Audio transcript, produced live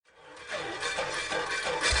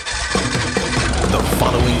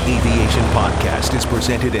Every aviation podcast is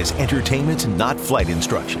presented as entertainment, not flight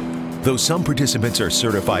instruction. Though some participants are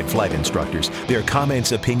certified flight instructors, their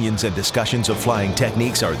comments, opinions, and discussions of flying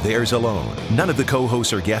techniques are theirs alone. None of the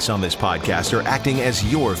co-hosts or guests on this podcast are acting as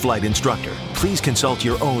your flight instructor. Please consult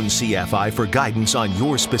your own CFI for guidance on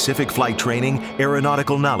your specific flight training,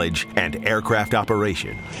 aeronautical knowledge, and aircraft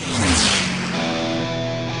operation.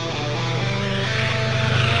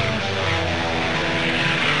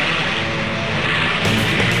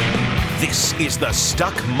 This is the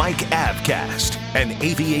Stuck Mike Avcast, an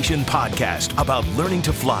aviation podcast about learning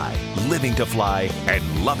to fly, living to fly,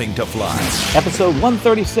 and loving to fly. Episode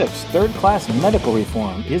 136, Third Class Medical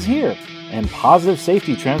Reform, is here, and positive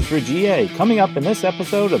safety trends for GA coming up in this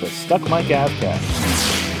episode of the Stuck Mike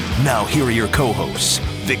Avcast. Now here are your co-hosts,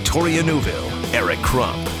 Victoria Newville, Eric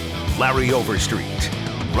Crump, Larry Overstreet,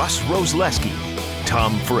 Russ Rosleski,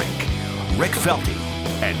 Tom Frick, Rick Felty,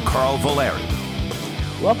 and Carl Valeri.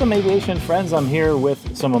 Welcome, aviation friends. I'm here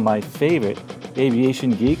with some of my favorite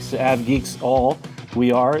aviation geeks, av geeks all.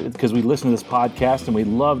 We are, because we listen to this podcast and we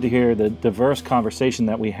love to hear the diverse conversation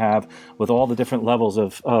that we have with all the different levels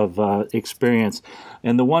of experience.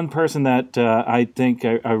 And the one person that I think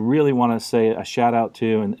I really want to say a shout out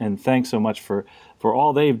to, and thanks so much for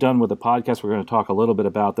all they've done with the podcast. We're going to talk a little bit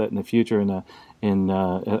about that in the future in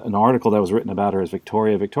an article that was written about her, is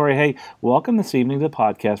Victoria. Victoria, hey, welcome this evening to the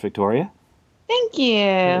podcast, Victoria. Thank you.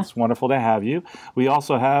 It's wonderful to have you. We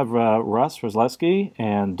also have Russ Rosleski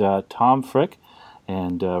and Tom Frick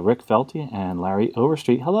and Rick Felty and Larry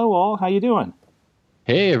Overstreet. Hello, all. How you doing?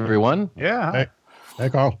 Hey, everyone. Yeah. Hey,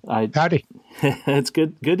 Carl. Howdy. It's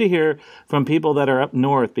good to hear from people that are up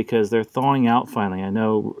north because they're thawing out finally. I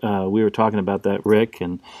know we were talking about that, Rick,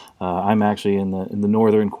 and I'm actually in the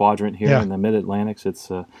northern quadrant here in the Mid-Atlantic.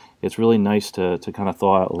 It's really nice to kind of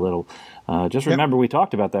thaw out a little. Just remember, we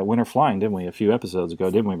talked about that winter flying, didn't we, a few episodes ago,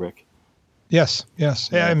 didn't we, Rick? Yes. Yeah,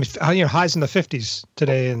 I mean, highs in the 50s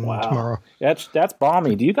today and tomorrow. That's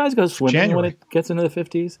balmy. Do you guys go swimming when it gets into the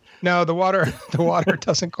 50s? No, the water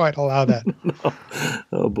doesn't quite allow that. No.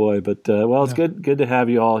 Oh boy, but it's good to have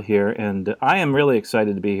you all here, and I am really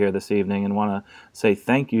excited to be here this evening, and want to say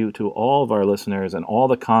thank you to all of our listeners and all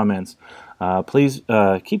the comments. Please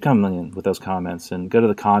keep coming in with those comments and go to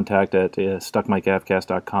the contact at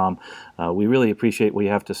stuckmikeavcast.com. We really appreciate what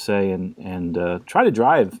you have to say and try to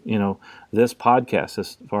drive, this podcast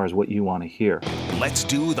as far as what you want to hear. Let's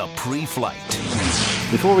do the pre-flight.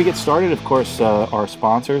 Before we get started, of course, our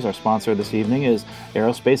sponsor this evening is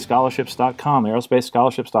aerospacescholarships.com.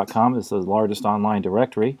 Aerospacescholarships.com is the largest online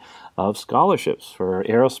directory of scholarships for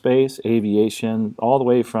aerospace, aviation, all the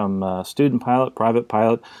way from student pilot, private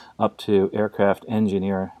pilot, up to aircraft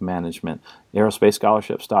engineer management.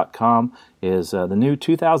 Aerospacescholarships.com is the new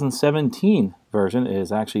 2017 version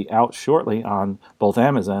is actually out shortly on both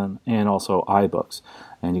Amazon and also iBooks,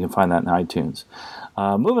 and you can find that in iTunes.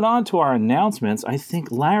 Moving on to our announcements, I think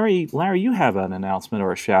Larry, you have an announcement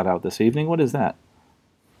or a shout out this evening. What is that?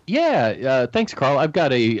 Yeah, thanks, Carl. I've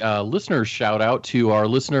got a listener shout out to our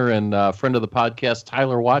listener and friend of the podcast,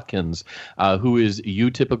 Tyler Watkins, who is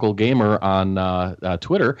Typical Gamer on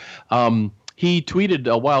Twitter. He tweeted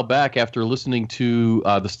a while back after listening to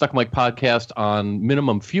the Stuck Mike podcast on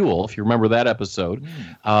minimum fuel, if you remember that episode,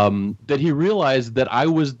 that he realized that I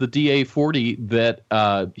was the DA-40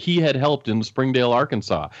 that he had helped in Springdale,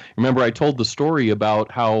 Arkansas. Remember, I told the story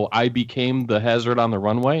about how I became the hazard on the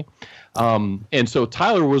runway? And so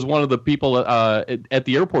Tyler was one of the people at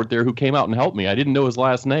the airport there who came out and helped me. I didn't know his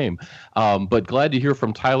last name, but glad to hear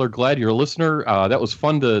from Tyler. Glad you're a listener. That was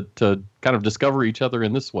fun to kind of discover each other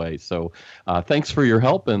in this way. So thanks for your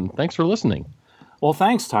help and thanks for listening. Well,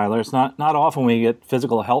 thanks, Tyler. It's not often we get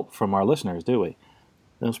physical help from our listeners, do we?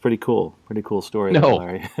 That was pretty cool. Pretty cool story, there,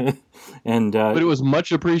 Larry. And but it was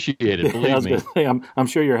much appreciated. Believe me. I'm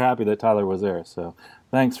sure you're happy that Tyler was there. So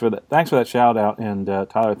thanks for that shout out, and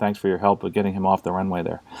Tyler, thanks for your help with getting him off the runway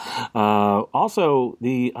there. Also,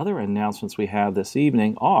 the other announcements we have this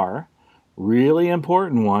evening are really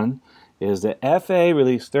important. One is the FAA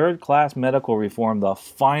released Third Class Medical Reform, the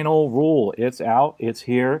final rule. It's out, it's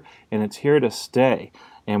here, and it's here to stay.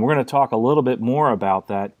 And we're going to talk a little bit more about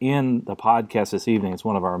that in the podcast this evening. It's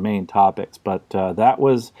one of our main topics. But that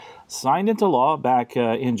was signed into law back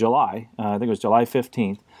in July. I think it was July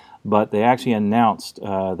 15th. But they actually announced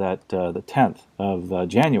that the 10th of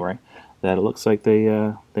January that it looks like they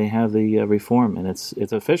have the reform, and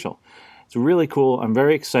it's official. It's really cool. I'm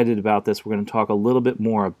very excited about this. We're going to talk a little bit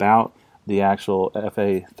more about the actual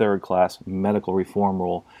FAA Third Class Medical Reform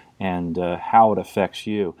Rule and how it affects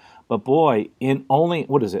you. But boy, in only,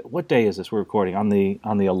 what day is this we're recording? On the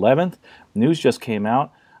 11th, news just came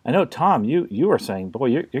out. I know, Tom, you were saying, boy,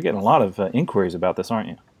 you're getting a lot of inquiries about this, aren't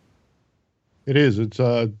you? It is. It's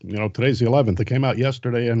today's the 11th. It came out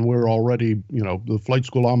yesterday, and we're already, the flight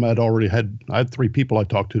school I'm at I had 3 people I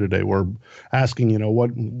talked to today were asking,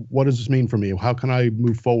 what does this mean for me? How can I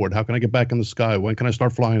move forward? How can I get back in the sky? When can I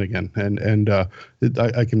start flying again? And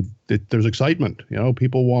there's excitement.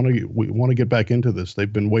 People want to get back into this.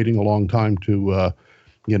 They've been waiting a long time to,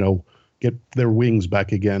 get their wings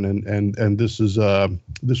back again, and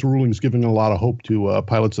this ruling is giving a lot of hope to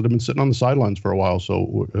pilots that have been sitting on the sidelines for a while.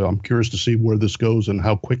 So I'm curious to see where this goes and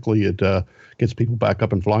how quickly it gets people back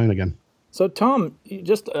up and flying again. So Tom,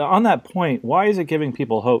 just on that point, why is it giving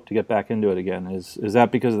people hope to get back into it again? Is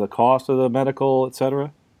that because of the cost of the medical, et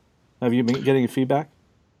cetera? Have you been getting feedback?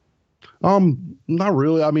 Not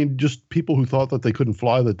really. I mean, just people who thought that they couldn't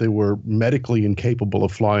fly, that they were medically incapable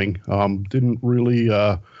of flying, didn't really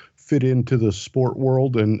fit into the sport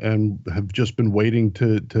world and have just been waiting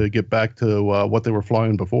to get back to what they were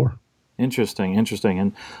flying before. Interesting.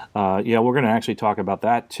 And we're going to actually talk about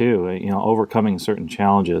that too, overcoming certain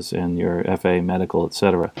challenges in your FAA medical, et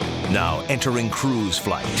cetera. Now entering cruise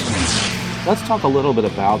flight. Let's talk a little bit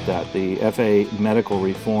about that, the FAA medical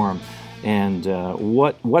reform, and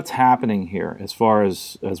what's happening here as far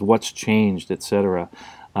as what's changed, et cetera.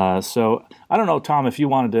 So I don't know, Tom, if you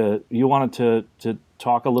wanted to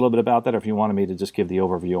talk a little bit about that, or if you wanted me to just give the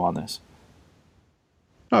overview on this.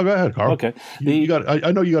 No, go ahead, Carl. Okay.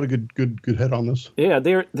 I know you got a good head on this. Yeah,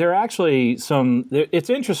 there actually it's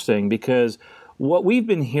interesting because what we've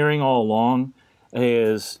been hearing all along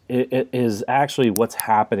is actually what's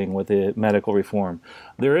happening with the medical reform.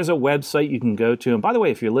 There is a website you can go to, and by the way,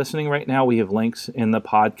 if you're listening right now, we have links in the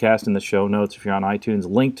podcast in the show notes. If you're on iTunes,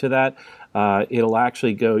 link to that. It'll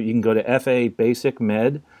actually go. You can go to FAA Basic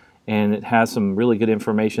Med, and it has some really good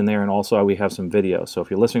information there, and also we have some videos. So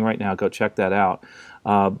if you're listening right now, go check that out.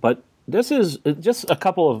 But this is just a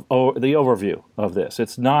couple of the overview of this.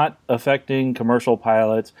 It's not affecting commercial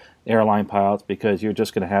pilots, airline pilots, because you're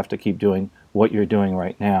just going to have to keep doing what you're doing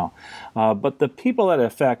right now. But the people that it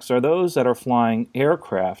affects are those that are flying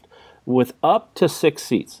aircraft with up to 6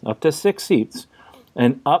 seats,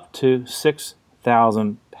 and up to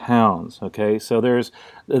 6,000 pounds. Okay, so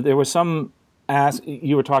there was some.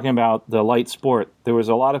 You were talking about the light sport. There was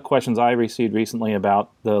a lot of questions I received recently about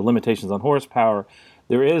the limitations on horsepower.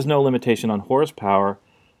 There is no limitation on horsepower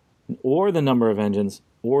or the number of engines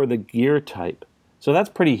or the gear type. So that's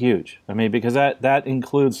pretty huge. I mean, because that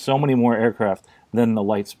includes so many more aircraft than the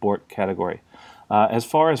light sport category. As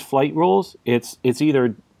far as flight rules, it's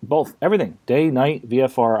either both, everything, day, night,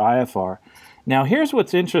 VFR, IFR. Now, here's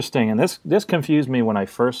what's interesting, and this confused me when I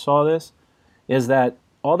first saw this, is that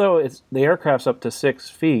although the aircraft's up to 6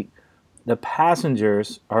 feet, the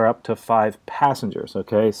passengers are up to 5 passengers,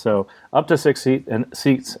 okay? So up to 6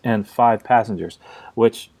 seats and 5 passengers,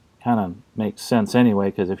 which kind of makes sense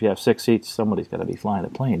anyway, because if you have 6 seats, somebody's got to be flying the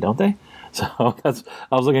plane, don't they? So I was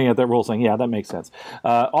looking at that rule saying, yeah, that makes sense.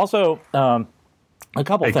 Also, a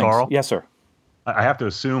couple things. Carl? Yes, sir. I have to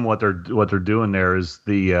assume what they're doing there is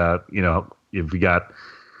the if you got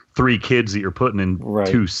 3 kids that you're putting in right.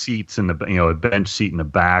 2 seats in the a bench seat in the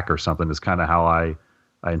back or something is kind of how I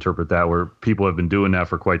interpret that, where people have been doing that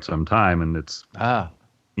for quite some time, and it's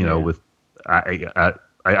with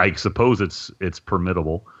I suppose it's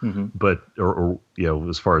permittable, mm-hmm. but or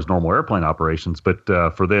as far as normal airplane operations, but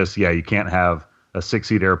for this, you can't have a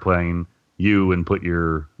 6-seat airplane and put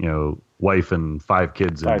your wife and 5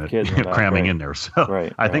 kids in it, cramming in there.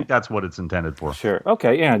 So I think that's what it's intended for. Sure.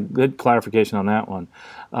 Okay. Yeah. Good clarification on that one.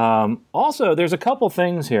 Also, there's a couple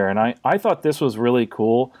things here, and I thought this was really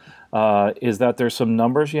cool. Is that there's some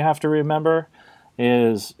numbers you have to remember.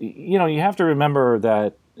 You have to remember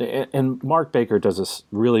that, and Mark Baker does this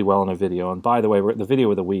really well in a video. And by the way, the video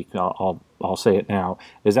of the week, I'll say it now,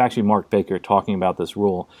 is actually Mark Baker talking about this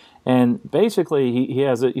rule. And basically, he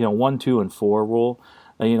has a 1, 2, and 4 rule.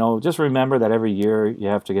 Just remember that every year you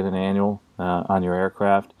have to get an annual on your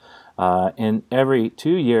aircraft. And every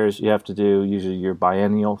 2 years you have to do usually your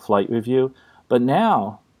biennial flight review. But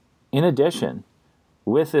now, in addition,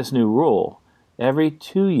 with this new rule, every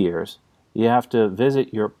 2 years you have to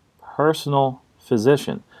visit your personal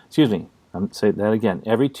physician. Excuse me, I'm saying that again.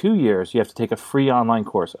 Every 2 years you have to take a free online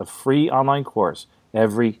course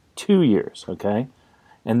every 2 years, okay?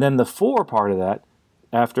 And then the 4 part of that,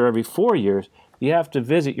 after every 4 years, you have to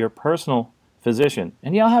visit your personal physician.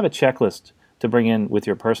 And you'll have a checklist to bring in with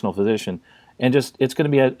your personal physician. And it's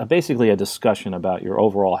going to be basically a discussion about your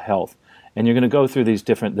overall health. And you're going to go through this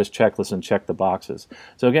checklist and check the boxes.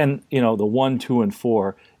 So again, the 1, 2, and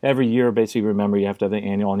 4, every year, basically remember you have to have the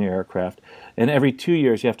annual on your aircraft. And every 2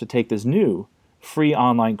 years, you have to take this new free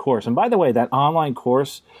online course. And by the way, that online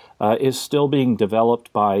course is still being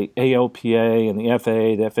developed by AOPA and the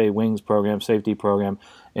FAA, the FAA Wings program, safety program,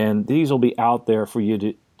 and these will be out there for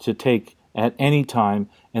you to take at any time.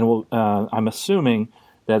 And I'm assuming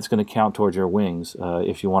that's going to count towards your wings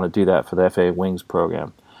if you want to do that for the FAA Wings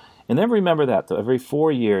program. And then remember that every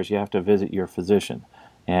 4 years you have to visit your physician,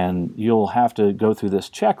 and you'll have to go through this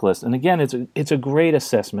checklist. And again, it's a great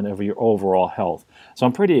assessment of your overall health. So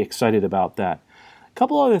I'm pretty excited about that. A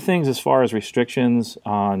couple other things as far as restrictions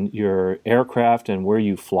on your aircraft and where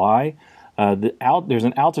you fly. There's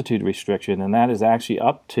an altitude restriction, and that is actually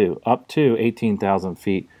up to 18,000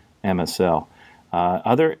 feet MSL.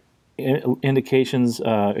 Other limitations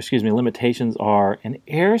are an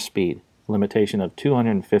airspeed limitation of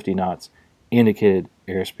 250 knots indicated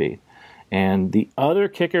airspeed. And the other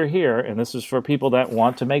kicker here, and this is for people that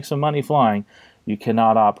want to make some money flying, you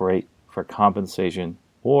cannot operate for compensation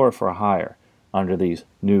or for hire under these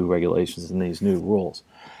new regulations and these new rules.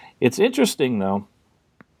 It's interesting, though,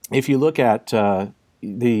 if you look at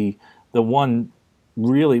the one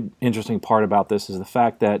really interesting part about this is the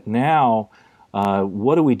fact that now,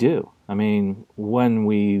 what do we do? I mean, when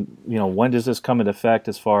does this come into effect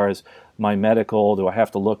as far as my medical? Do I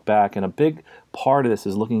have to look back? And a big part of this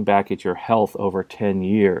is looking back at your health over 10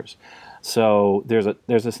 years. So there's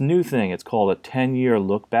this new thing. It's called a 10-year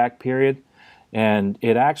look-back period, and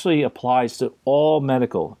it actually applies to all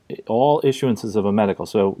issuances of a medical.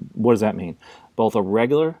 So what does that mean? Both a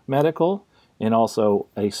regular medical and also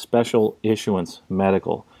a special issuance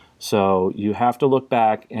medical. So you have to look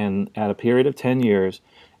back and at a period of 10 years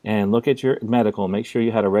and look at your medical, make sure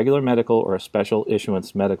you had a regular medical or a special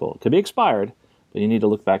issuance medical. It could be expired, but you need to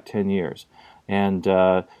look back 10 years. And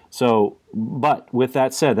but with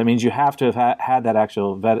that said, that means you have to have had that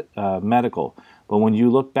actual medical. But when you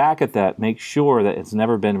look back at that, make sure that it's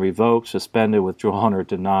never been revoked, suspended, withdrawn, or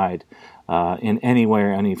denied in any way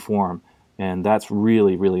or any form. And that's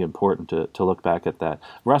really, really important to look back at that.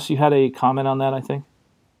 Russ, you had a comment on that, I think?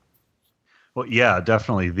 Well, yeah,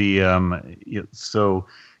 definitely. So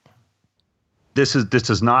this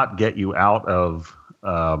does not get you out of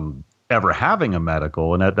ever having a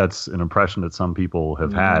medical, and that's an impression that some people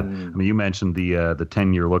have had. I mean, you mentioned the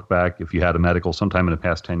 10-year look back. If you had a medical sometime in the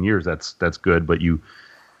past 10 years, that's good. But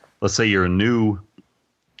let's say you're a new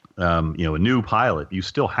pilot, you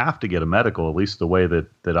still have to get a medical, at least the way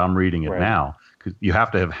that I'm reading it now. 'Cause you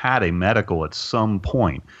have to have had a medical at some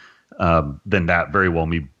point. Then that very well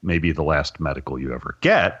may be the last medical you ever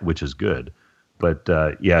get, which is good. But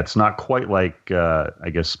it's not quite like I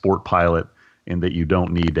guess sport pilot in that you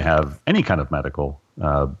don't need to have any kind of medical.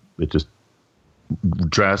 It just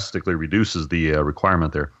drastically reduces the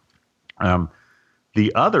requirement there.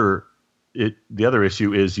 The other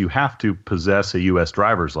issue is you have to possess a U.S.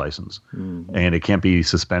 driver's license, and it can't be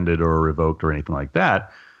suspended or revoked or anything like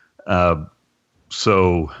that.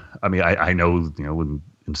 So, I mean, I know,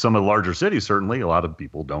 in some of the larger cities, certainly a lot of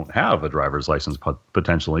people don't have a driver's license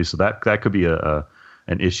potentially. So that could be an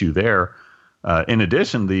issue there. In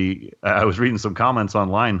addition, I was reading some comments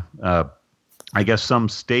online. I guess some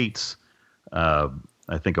states, I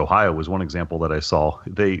think Ohio was one example that I saw.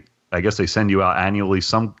 I guess they send you out annually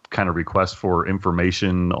some kind of request for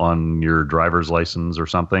information on your driver's license or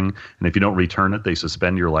something, and if you don't return it, they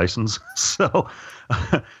suspend your license.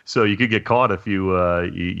 So you could get caught if you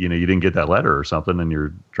didn't get that letter or something, and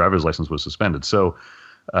your driver's license was suspended. So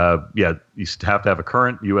you have to have a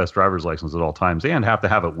current U.S. driver's license at all times, and have to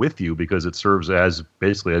have it with you because it serves as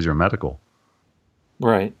basically as your medical.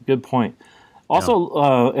 Right. Good point.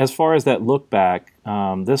 Also, as far as that look back,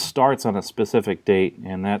 this starts on a specific date,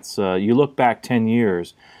 and that's you look back 10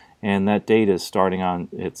 years, and that date is starting on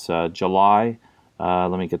July.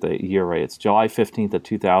 Let me get the year right. It's July 15th of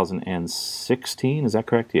 2016. Is that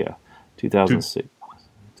correct? Yeah, 2006.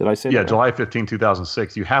 Did I say that? Yeah, July 15,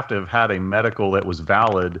 2006. You have to have had a medical that was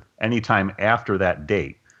valid anytime after that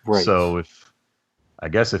date. Right. So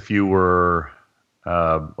if you were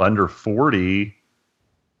under 40.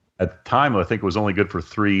 At the time, I think it was only good for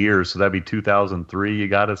 3 years, so that'd be 2003. You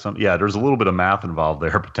got it. There's a little bit of math involved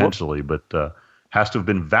there potentially, but has to have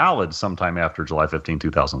been valid sometime after July 15,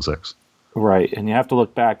 2006. Right, and you have to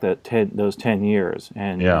look back those 10 years,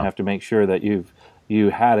 and you have to make sure that you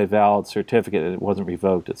had a valid certificate and it wasn't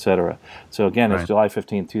revoked, etc. So again, It's July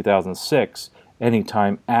 15, 2006.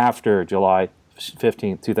 Anytime after July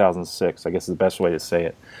 15, 2006, I guess is the best way to say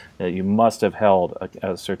it. You must have held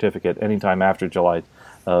a certificate anytime after July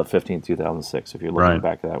 15, 2006, if you're looking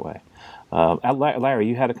back that way. Larry,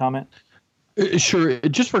 you had a comment? Sure.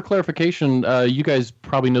 Just for clarification, you guys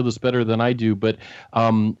probably know this better than I do, but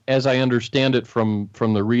as I understand it from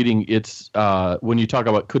the reading, it's when you talk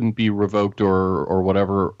about couldn't be revoked or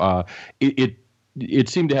whatever, it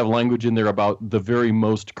seemed to have language in there about the very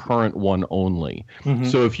most current one only. Mm-hmm.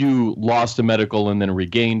 So if you lost a medical and then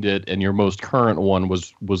regained it, and your most current one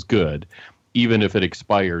was good, even if it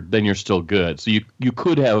expired, then you're still good. So you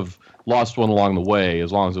could have lost one along the way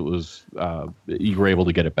as long as it was you were able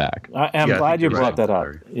to get it back. I'm glad you brought that up.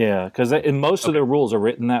 Yeah, because most of the rules are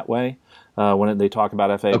written that way. When they talk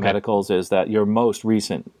about FAA medicals, is that your most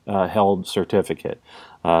recent held certificate.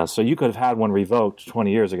 So you could have had one revoked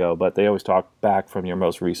 20 years ago, but they always talk back from your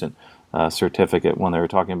most recent certificate when they were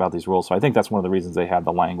talking about these rules. So I think that's one of the reasons they had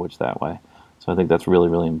the language that way. So I think that's really,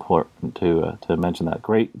 really important to mention that.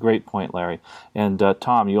 Great point, Larry. And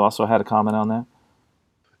Tom, you also had a comment on that?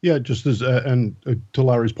 Yeah, just as and to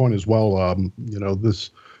Larry's point as well,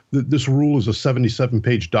 this rule is a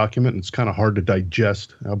 77-page document, and it's kind of hard to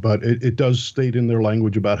digest, but it does state in their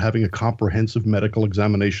language about having a comprehensive medical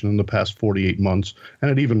examination in the past 48 months,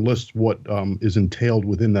 and it even lists what is entailed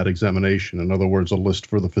within that examination. In other words, a list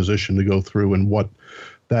for the physician to go through and what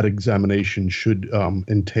that examination should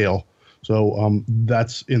entail. So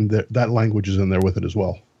that's in there. That language is in there with it as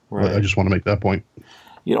well. Right. I just want to make that point.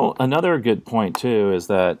 Another good point, too, is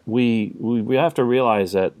that we have to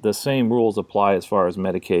realize that the same rules apply as far as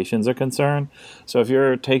medications are concerned. So if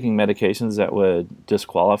you're taking medications that would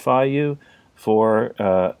disqualify you for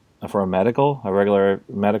a regular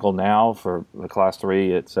medical now for the Class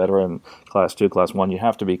 3, et cetera, and Class 2, Class 1, you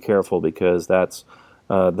have to be careful because that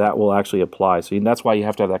will actually apply. So that's why you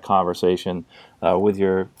have to have that conversation with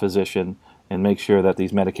your physician and make sure that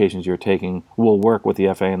these medications you're taking will work with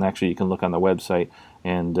the FAA. And actually, you can look on the website,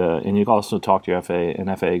 and you can also talk to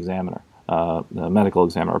an FAA examiner, a medical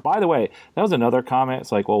examiner. By the way, that was another comment.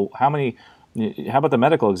 It's like, well, how about the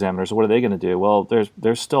medical examiners? What are they going to do? Well,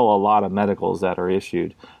 there's still a lot of medicals that are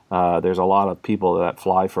issued. There's a lot of people that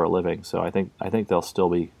fly for a living, so I think they'll still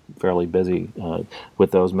be fairly busy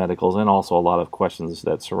with those medicals, and also a lot of questions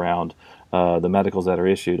that surround the medicals that are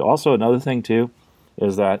issued. Also, another thing too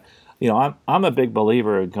is that I'm a big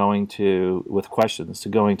believer in going to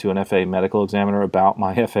an FAA medical examiner about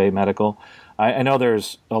my FAA medical. I know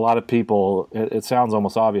there's a lot of people, it sounds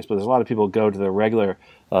almost obvious, but there's a lot of people who go to the regular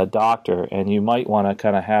doctor, and you might want to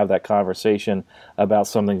kind of have that conversation about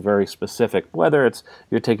something very specific, whether it's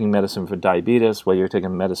you're taking medicine for diabetes, whether you're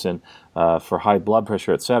taking medicine for high blood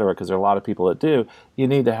pressure, et cetera, because there are a lot of people that do. You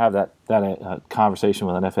need to have that conversation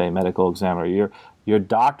with an FAA medical examiner. Your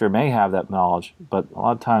doctor may have that knowledge, but a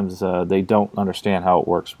lot of times they don't understand how it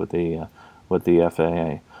works with the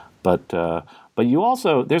FAA. But you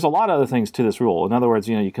also, there's a lot of other things to this rule. In other words,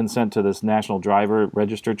 you consent to this National Driver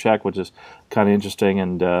Register check, which is kind of interesting,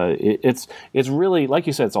 and it's really, like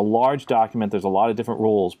you said, it's a large document. There's a lot of different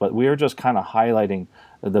rules, but we're just kind of highlighting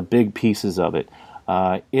the big pieces of it.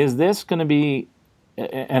 Is this going to be?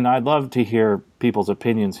 And I'd love to hear people's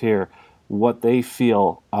opinions here, what they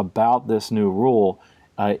feel about this new rule.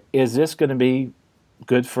 Is this going to be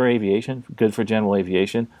good for aviation, good for general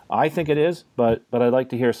aviation? I think it is, but I'd like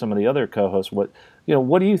to hear some of the other co-hosts. What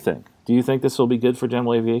do you think? Do you think this will be good for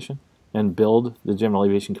general aviation and build the general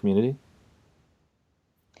aviation community?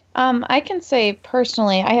 I can say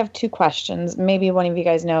personally, I have two questions. Maybe one of you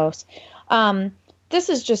guys knows. This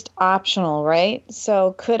is just optional, right?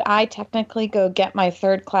 So could I technically go get my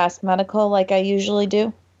third class medical like I usually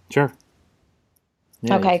do? Sure.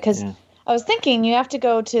 Yeah, okay, because I was thinking you have to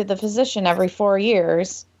go to the physician every 4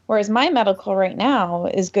 years, whereas my medical right now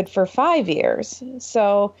is good for 5 years.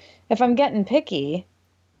 So if I'm getting picky,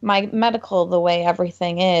 my medical, the way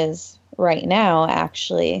everything is right now,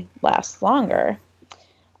 actually lasts longer.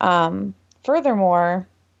 Furthermore,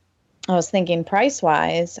 I was thinking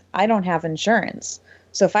price-wise, I don't have insurance.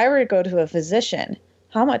 So if I were to go to a physician,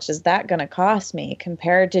 how much is that going to cost me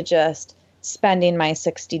compared to just spending my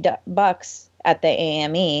 $60 at the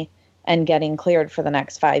AME and getting cleared for the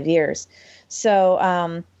next 5 years?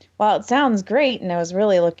 So while it sounds great, and I was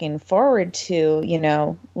really looking forward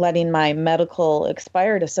to, letting my medical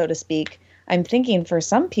expire, so to speak, I'm thinking for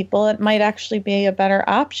some people it might actually be a better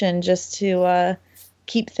option just to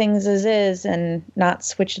keep things as is and not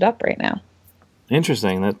switch it up right now.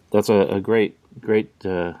 Interesting. That's a great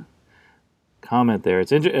comment there.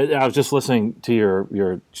 I was just listening to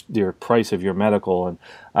your price of your medical, and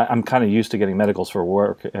I'm kind of used to getting medicals for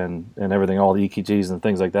work and everything, all the EKGs and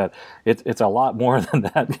things like that. It's a lot more than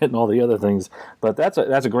that, getting all the other things. But that's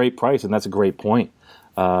a great price, and that's a great point.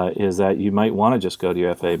 Is that you might want to just go to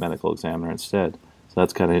your FAA medical examiner instead. So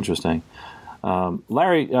that's kind of interesting.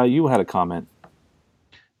 Larry, you had a comment.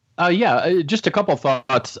 Just a couple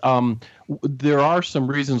thoughts. There are some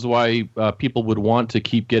reasons why people would want to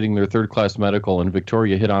keep getting their third-class medical, and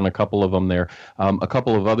Victoria hit on a couple of them there. A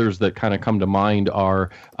couple of others that kind of come to mind are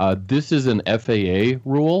this is an FAA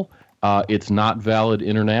rule. It's not valid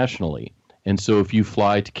internationally. And so if you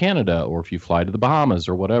fly to Canada or if you fly to the Bahamas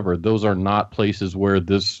or whatever, those are not places where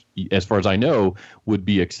this, as far as I know, would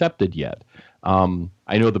be accepted yet.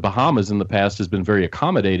 I know the Bahamas in the past has been very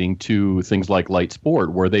accommodating to things like light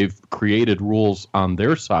sport, where they've created rules on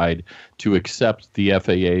their side to accept the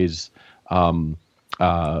FAA's,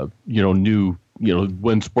 new,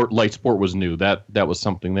 when light sport was new, that was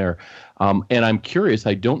something there. And I'm curious,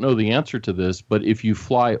 I don't know the answer to this, but if you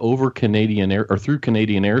fly over Canadian air or through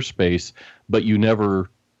Canadian airspace, but you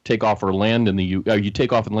never take off or land in you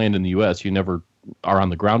take off and land in the U.S., you never are on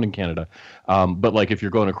the ground in Canada. But like if you're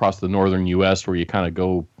going across the northern U.S. where you kind of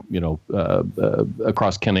go,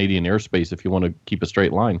 across Canadian airspace, if you want to keep a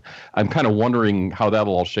straight line, I'm kind of wondering how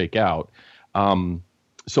that'll all shake out.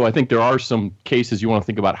 So I think there are some cases you want to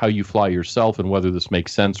think about how you fly yourself and whether this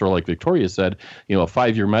makes sense, or like Victoria said, a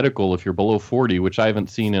 5-year medical if you're below 40, which I haven't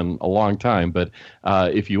seen in a long time. But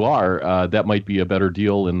if you are, that might be a better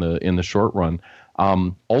deal in the short run.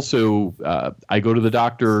 Also, I go to the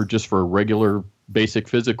doctor just for a regular basic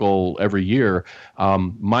physical every year.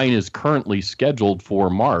 Mine is currently scheduled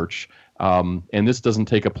for March, and this doesn't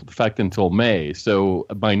take effect until May. So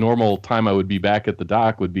my normal time I would be back at the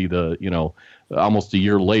doc would be almost a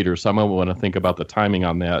year later. So I might want to think about the timing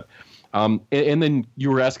on that. And then you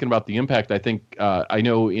were asking about the impact. I think I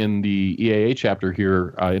know in the EAA chapter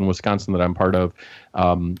here in Wisconsin that I'm part of,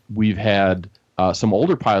 we've had some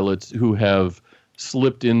older pilots who have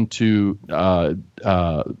slipped into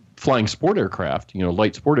flying sport aircraft,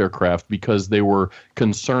 light sport aircraft, because they were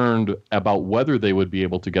concerned about whether they would be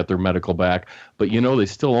able to get their medical back. But, they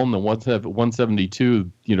still own the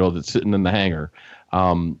 172, that's sitting in the hangar. They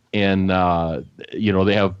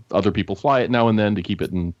have other people fly it now and then to keep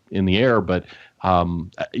it in the air. But,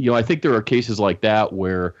 I think there are cases like that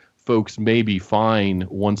where folks may be fine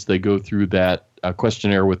once they go through that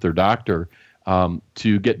questionnaire with their doctor,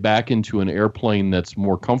 to get back into an airplane that's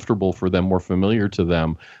more comfortable for them, more familiar to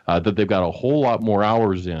them, that they've got a whole lot more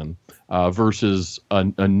hours in, versus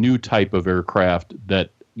a new type of aircraft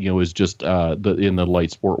that is just in the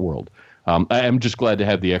light sport world. I'm just glad to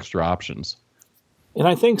have the extra options. And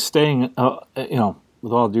I think staying,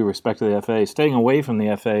 with all due respect to the FAA, staying away from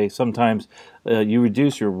the FAA, sometimes you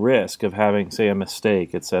reduce your risk of having, say, a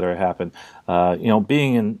mistake, et cetera, happen.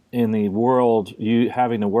 Being in the world, you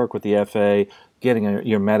having to work with the FAA, getting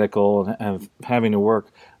your medical, and having to work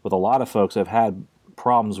with a lot of folks that have had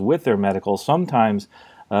problems with their medical. Sometimes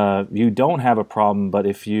you don't have a problem, but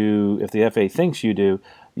if the FAA thinks you do,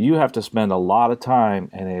 you have to spend a lot of time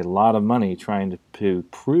and a lot of money trying to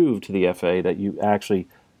prove to the FAA that you actually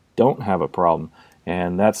don't have a problem.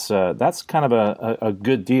 And that's kind of a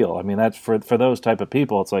good deal. I mean, that's for those type of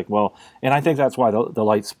people. It's like, well, and I think that's why the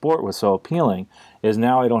light sport was so appealing, is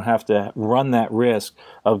now I don't have to run that risk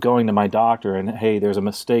of going to my doctor and, hey, there's a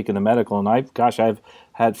mistake in the medical. And I've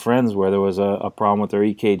had friends where there was a problem with their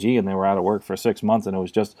EKG and they were out of work for 6 months, and it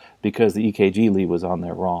was just because the EKG lead was on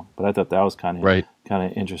there wrong. But I thought that was kind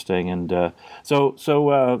of interesting. And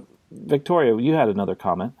so Victoria, you had another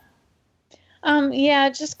comment.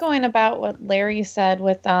 Just going about what Larry said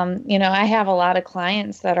with, I have a lot of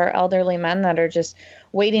clients that are elderly men that are just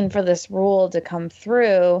waiting for this rule to come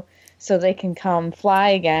through so they can come fly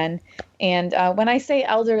again. And when I say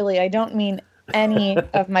elderly, I don't mean any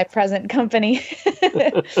of my present company.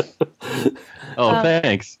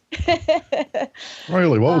 Thanks.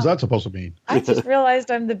 Really? What was that supposed to mean? I just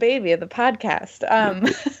realized I'm the baby of the podcast.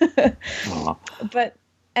 But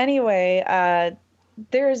anyway,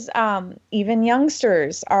 there's even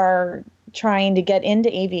youngsters are trying to get into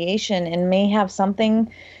aviation and may have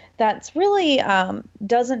something that's really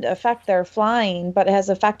doesn't affect their flying, but has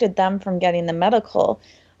affected them from getting the medical.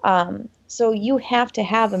 So you have to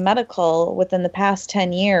have a medical within the past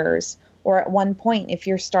 10 years or at one point if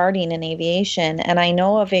you're starting in aviation. And I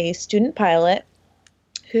know of a student pilot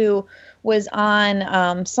who was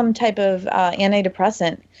on some type of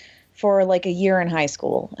antidepressant for like a year in high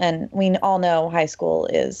school. And we all know high school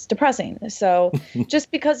is depressing. So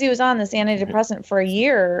just because he was on this antidepressant for a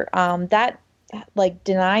year, that like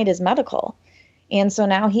denied his medical. And so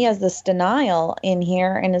now he has this denial in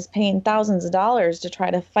here and is paying thousands of dollars to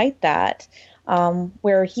try to fight that,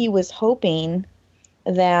 where he was hoping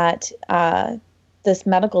that this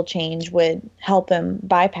medical change would help him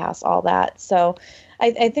bypass all that. So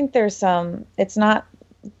I think there's it's not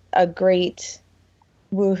a great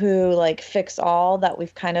woohoo, like fix all that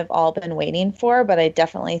we've kind of all been waiting for, but I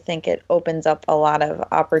definitely think it opens up a lot of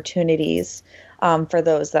opportunities for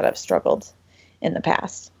those that have struggled in the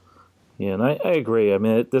past. Yeah, and I agree. I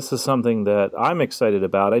mean, this is something that I'm excited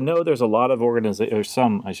about. I know there's a lot of organizations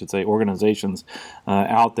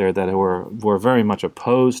out there that were very much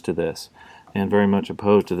opposed to this and very much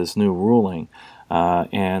opposed to this new ruling.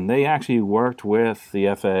 And they actually worked with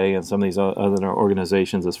the FAA and some of these other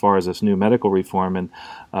organizations as far as this new medical reform. And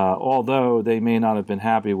although they may not have been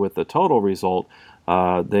happy with the total result,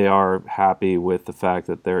 they are happy with the fact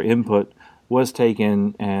that their input was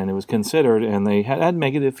taken and it was considered, and they had to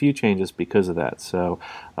make a few changes because of that. So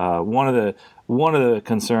one of the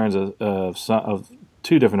concerns of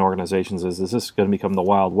two different organizations is this going to become the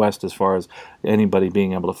Wild West as far as anybody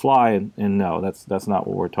being able to fly? And no, that's not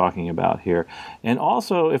what we're talking about here. And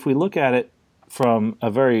also, if we look at it from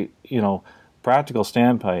a very practical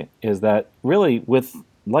standpoint, is that really with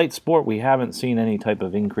light sport we haven't seen any type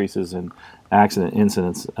of increases in accident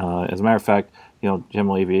incidents. As a matter of fact,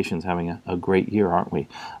 general aviation is having a great year, aren't we,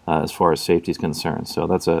 as far as safety is concerned? So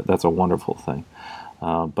that's a wonderful thing.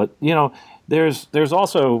 But there's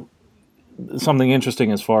also something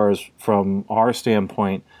interesting as far as from our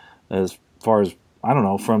standpoint, as far as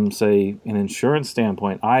from say an insurance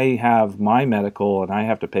standpoint. I have my medical and I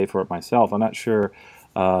have to pay for it myself. I'm not sure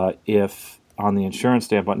if on the insurance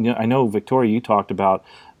standpoint. I know Victoria, you talked about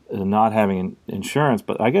not having insurance,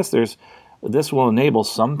 but I guess this will enable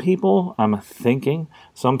some people, I'm thinking,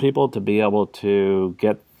 to be able to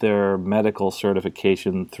get their medical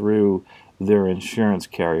certification through their insurance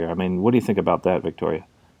carrier. I mean, what do you think about that, Victoria?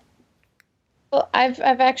 Well, I've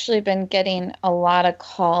actually been getting a lot of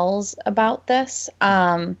calls about this.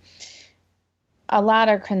 A lot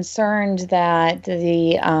are concerned that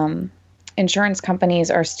the insurance companies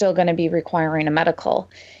are still going to be requiring a medical.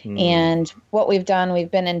 And what we've done, we've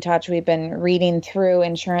been in touch, we've been reading through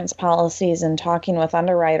insurance policies and talking with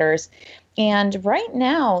underwriters. And right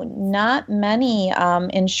now, not many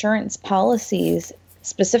insurance policies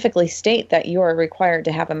specifically state that you are required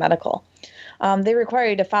to have a medical. They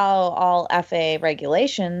require you to follow all FAA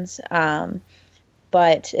regulations,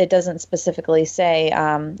 but it doesn't specifically say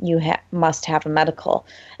you must have a medical.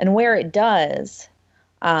 And where it does,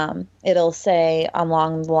 it'll say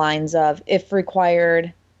along the lines of if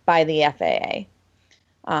required by the FAA,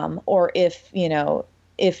 or if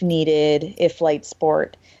needed, if flight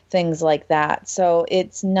sport, things like that. So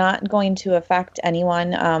it's not going to affect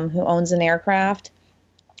anyone who owns an aircraft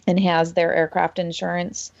and has their aircraft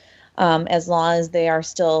insurance, as long as they are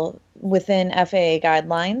still within FAA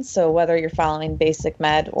guidelines. So whether you're following basic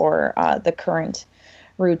med or the current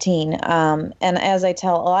routine. And as I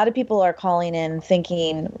tell, a lot of people are calling in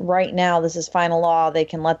thinking right now this is final law, they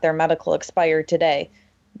can let their medical expire today.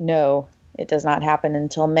 No, it does not happen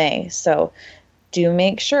until May. So do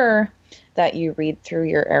make sure that you read through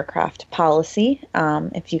your aircraft policy.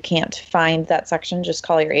 If you can't find that section, just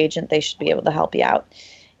call your agent. They should be able to help you out.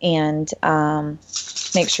 And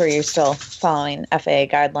make sure you're still following FAA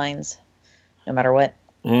guidelines no matter what.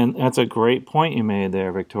 And that's a great point you made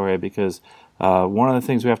there, Victoria, because one of the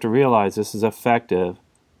things we have to realize, this is effective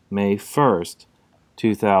May 1st,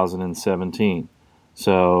 2017.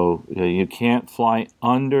 So you can't fly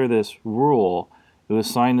under this rule. It was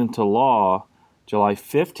signed into law July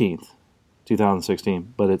 15th,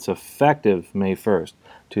 2016, but it's effective May 1st,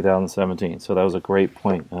 2017. So that was a great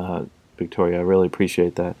point, Victoria. I really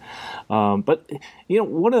appreciate that. But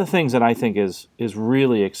one of the things that I think is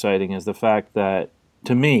really exciting is the fact that,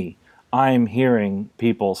 to me, I'm hearing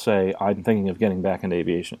people say, I'm thinking of getting back into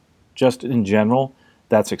aviation. Just in general,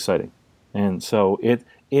 that's exciting. And so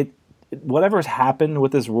whatever's happened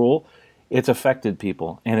with this rule, it's affected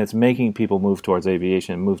people, and it's making people move towards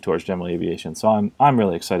aviation, move towards general aviation. So I'm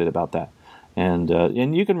really excited about that. And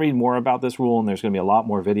you can read more about this rule, and there's going to be a lot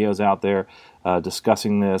more videos out there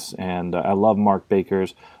discussing this. And I love Mark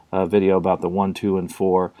Baker's video about the 1, 2, and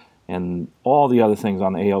 4, and all the other things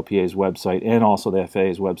on the ALPA's website and also the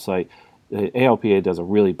FAA's website. The ALPA does a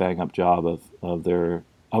really bang-up job of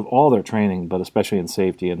all their training, but especially in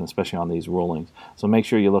safety and especially on these rulings. So make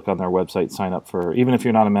sure you look on their website, sign up for, even if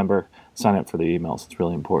you're not a member, sign up for the emails. It's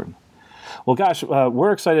really important. Well, gosh,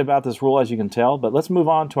 we're excited about this rule, as you can tell, but let's move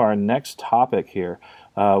on to our next topic here.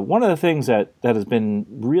 One of the things that has been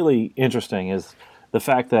really interesting is the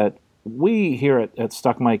fact that we here at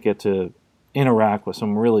Stuck Mic get to interact with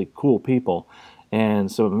some really cool people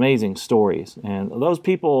and some amazing stories. And those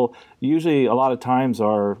people usually a lot of times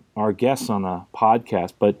are guests on the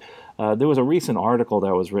podcast, but there was a recent article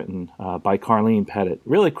that was written by Carleen Pettit,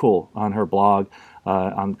 really cool, on her blog,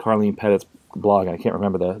 on Carleen Pettit's blog. I can't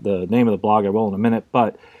remember the name of the blog. I will in a minute,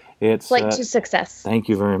 but it's Flight to Success. Thank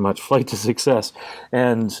you very much. Flight to Success.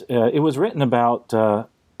 And it was written about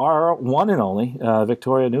our one and only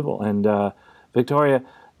Victoria Neuville. And Victoria,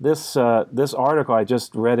 this article, I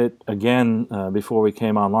just read it again before we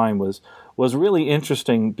came online, was really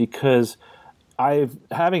interesting because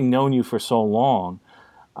having known you for so long,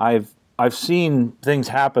 I've seen things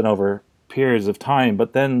happen over periods of time,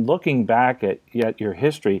 but then looking back at your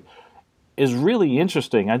history is really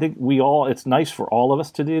interesting. I think it's nice for all of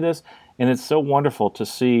us to do this, and it's so wonderful to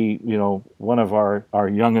see, one of our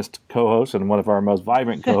youngest co-hosts and one of our most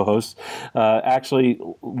vibrant co-hosts actually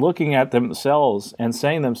looking at themselves and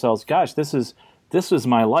saying to themselves, gosh, this is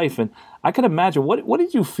my life. And I can imagine, what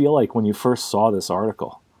did you feel like when you first saw this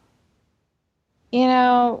article?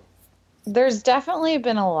 There's definitely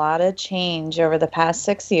been a lot of change over the past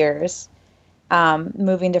 6 years,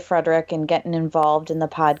 moving to Frederick and getting involved in the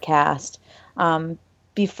podcast.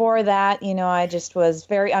 Before that, I just was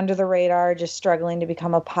very under the radar, just struggling to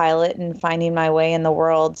become a pilot and finding my way in the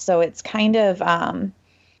world. So it's kind of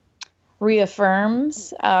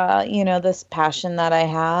reaffirms, this passion that I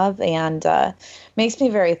have, and makes me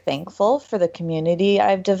very thankful for the community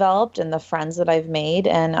I've developed and the friends that I've made.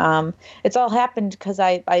 And it's all happened because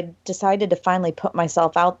I decided to finally put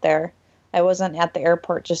myself out there. I wasn't at the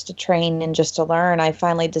airport just to train and just to learn. I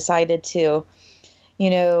finally decided to,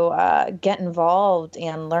 get involved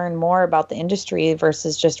and learn more about the industry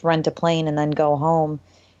versus just rent a plane and then go home.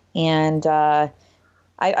 And I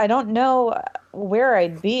don't know where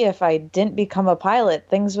I'd be if I didn't become a pilot.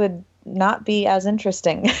 Things would not be as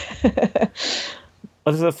interesting. But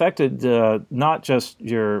it's affected not just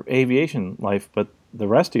your aviation life, but the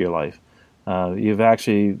rest of your life. You've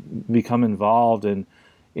actually become involved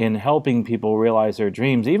in helping people realize their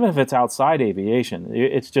dreams, even if it's outside aviation.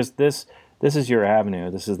 It's just this is your avenue.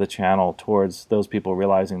 This is the channel towards those people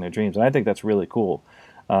realizing their dreams. And I think that's really cool.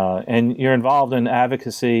 And you're involved in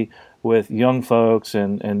advocacy with young folks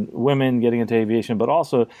and women getting into aviation, but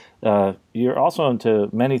also you're also into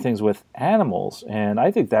many things with animals. And I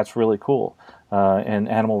think that's really cool. And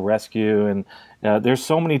animal rescue. And there's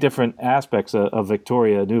so many different aspects of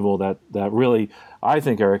Victoria Neuville that really, I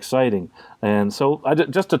think, are exciting. And so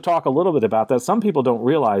just to talk a little bit about that, some people don't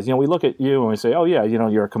realize, we look at you and we say, oh yeah,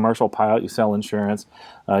 you're a commercial pilot, you sell insurance,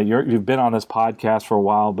 you've been on this podcast for a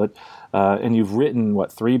while, but and you've written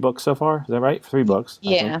 3 books so far? Is that right? 3 books.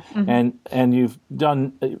 Yeah. Mm-hmm. And you've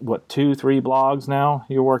done 2-3 blogs now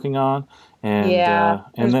you're working on. And,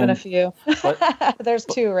 there's been a few. But, there's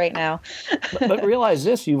 2 right now. but realize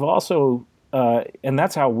this, you've also, and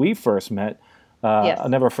that's how we first met. Yes. I'll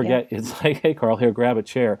never forget. Yeah. It's like, hey, Carl, here, grab a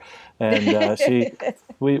chair. And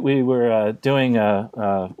we were doing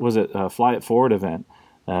was it a Fly It Forward event?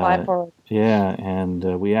 Fly It Forward. Yeah,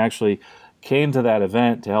 and we actually came to that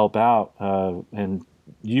event to help out, and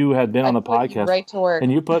you had been on the podcast. Right to work.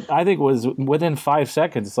 And you I think it was within 5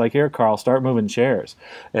 seconds, it's like, here, Carl, start moving chairs.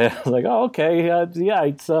 And I was like, oh, okay.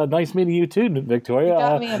 It's nice meeting you too, Victoria. You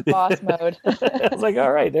got me in boss mode. I was like,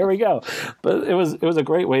 all right, there we go. But it was a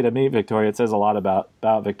great way to meet Victoria. It says a lot about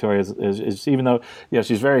Victoria, is even though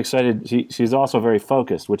she's very excited, she's also very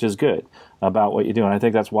focused, which is good about what you do. And I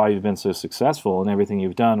think that's why you've been so successful in everything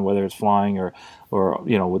you've done, whether it's flying or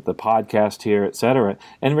with the podcast here, et cetera.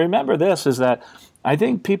 And remember this, is that I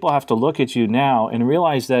think people have to look at you now and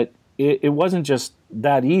realize that it wasn't just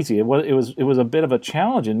that easy. It was a bit of a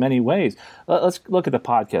challenge in many ways. Let's look at the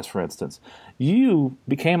podcast, for instance. You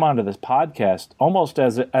became onto this podcast almost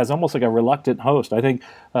as almost like a reluctant host. I think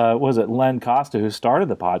was it Len Costa who started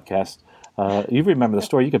the podcast? You remember the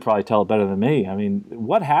story. You could probably tell it better than me. I mean,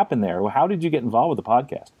 what happened there? How did you get involved with the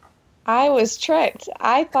podcast? I was tricked.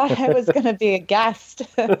 I thought I was going to be a guest.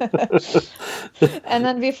 And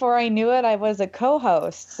then before I knew it, I was a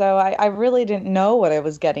co-host. So I really didn't know what I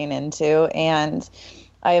was getting into. And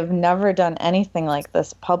I have never done anything like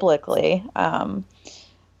this publicly. I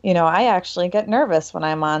actually get nervous when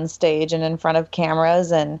I'm on stage and in front of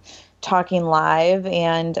cameras and talking live.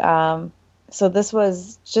 And so this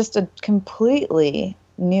was just a completely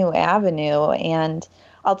new avenue. And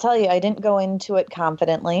I'll tell you, I didn't go into it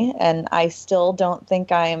confidently, and I still don't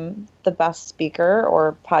think I'm the best speaker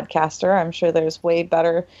or podcaster. I'm sure there's way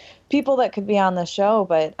better people that could be on the show,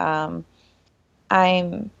 but I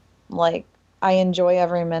enjoy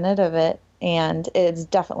every minute of it, and it's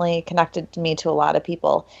definitely connected me to a lot of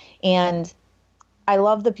people. And I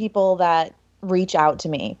love the people that reach out to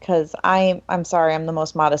me, because I'm sorry, I'm the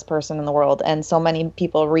most modest person in the world, and so many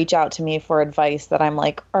people reach out to me for advice that I'm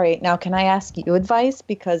like, all right, now can I ask you advice,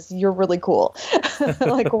 because you're really cool.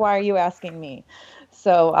 Like, why are you asking me?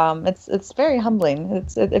 So it's very humbling.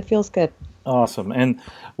 It feels good. Awesome. And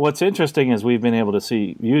what's interesting is we've been able to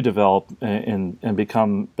see you develop and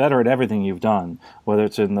become better at everything you've done, whether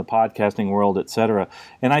it's in the podcasting world, et cetera.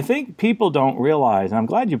 And I think people don't realize, and I'm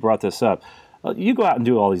glad you brought this up, you go out and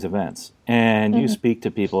do all these events and you speak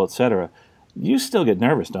to people, et cetera. You still get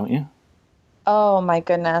nervous, don't you? Oh, my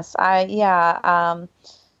goodness. I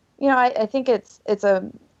think it's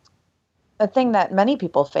a thing that many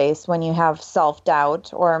people face when you have self-doubt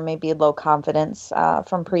or maybe low confidence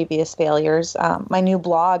from previous failures. My new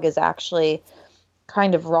blog is actually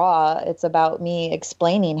kind of raw. It's about me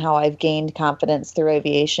explaining how I've gained confidence through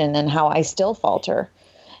aviation and how I still falter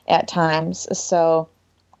at times. So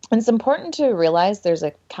it's important to realize there's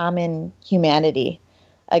a common humanity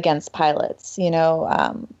against pilots.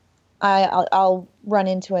 I'll run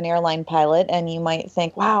into an airline pilot and you might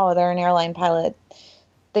think, wow, they're an airline pilot.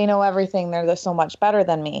 They know everything. They're so much better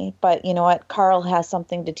than me. But you know what? Carl has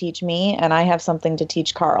something to teach me, and I have something to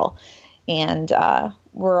teach Carl. And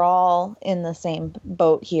we're all in the same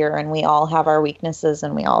boat here, and we all have our weaknesses,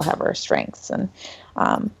 and we all have our strengths. And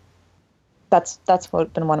that's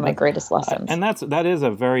been one of my greatest lessons. And that is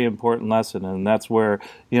a very important lesson, and that's where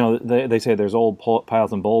they say there's old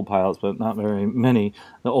pilots and bold pilots, but not very many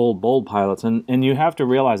the old bold pilots. And you have to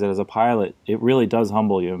realize that as a pilot, it really does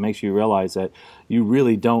humble you. It makes you realize that you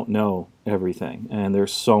really don't know everything, and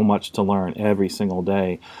there's so much to learn every single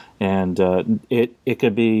day. And it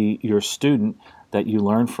could be your student that you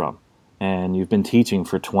learn from, and you've been teaching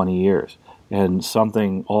for 20 years. And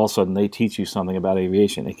something, all of a sudden, they teach you something about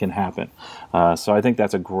aviation. It can happen. So I think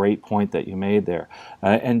that's a great point that you made there.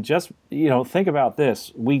 And just, think about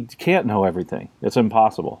this. We can't know everything. It's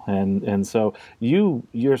impossible. And so you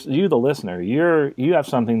the listener, you have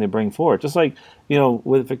something to bring forward. Just like,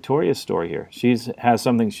 with Victoria's story here. She has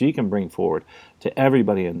something she can bring forward to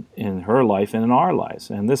everybody in her life and in our lives.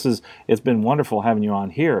 And it's been wonderful having you on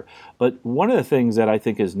here. But one of the things that I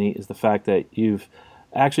think is neat is the fact that you've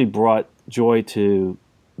actually brought joy to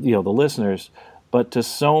the listeners, but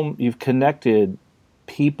you've connected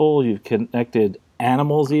people, you've connected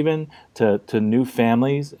animals even to new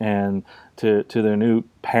families and to their new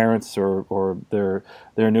parents or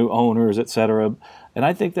their new owners, etc. And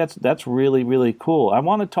I think that's really, really cool. I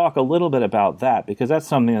want to talk a little bit about that because that's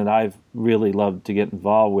something that I've really loved to get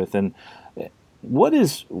involved with. And what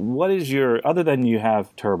is your, other than you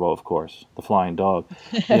have Turbo, of course, the flying dog,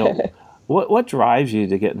 What drives you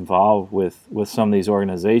to get involved with some of these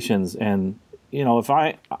organizations? And, if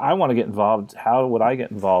I want to get involved, how would I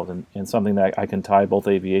get involved in something that I can tie both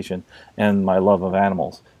aviation and my love of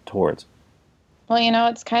animals towards? Well,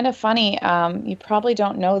 it's kind of funny. You probably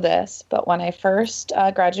don't know this, but when I first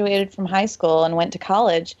graduated from high school and went to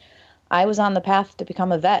college, I was on the path to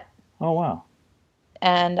become a vet. Oh, wow.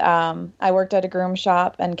 And I worked at a groom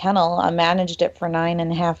shop and kennel. I managed it for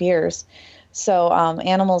 9.5 years. So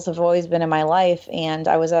animals have always been in my life, and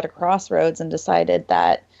I was at a crossroads and decided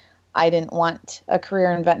that I didn't want a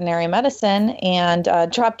career in veterinary medicine and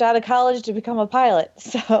dropped out of college to become a pilot.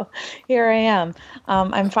 So here I am.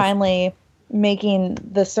 I'm finally making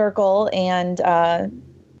the circle and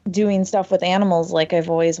doing stuff with animals like I've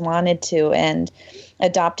always wanted to. And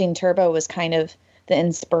adopting Turbo was kind of the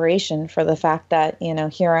inspiration for the fact that,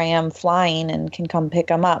 here I am flying and can come pick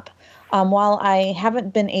them up. While I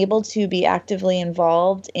haven't been able to be actively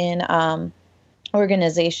involved in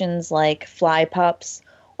organizations like Fly Pups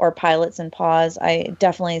or Pilots and Paws, I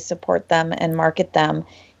definitely support them and market them.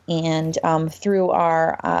 And through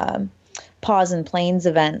our Paws and Planes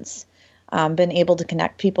events, been able to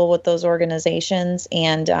connect people with those organizations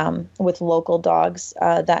and with local dogs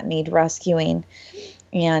that need rescuing.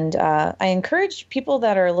 And I encourage people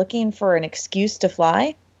that are looking for an excuse to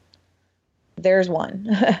fly. There's one.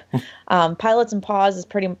 Pilots and Paws is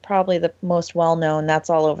probably the most well-known. That's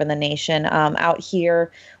all over the nation. Out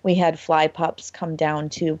here, we had Fly Pups come down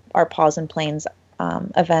to our Paws and Planes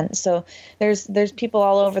event. So there's people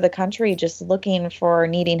all over the country just looking for,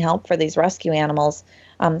 needing help for these rescue animals.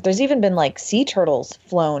 There's even been sea turtles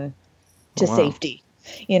flown to safety.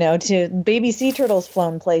 To baby sea turtles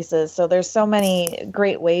flown places. So there's so many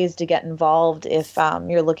great ways to get involved if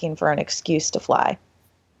you're looking for an excuse to fly.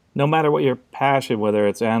 No matter what your passion, whether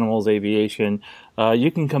it's animals, aviation,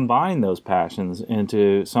 you can combine those passions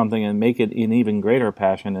into something and make it an even greater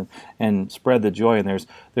passion and spread the joy. And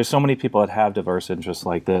there's so many people that have diverse interests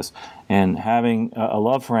like this. And having a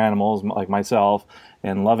love for animals like myself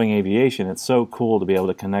and loving aviation, it's so cool to be able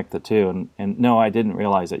to connect the two. And no, I didn't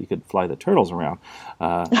realize that you could fly the turtles around.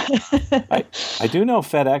 I do know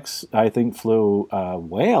FedEx, I think, flew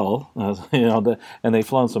whale, and they've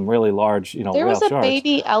flown some really large, there whale sharks. There was a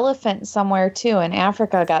baby elephant somewhere too in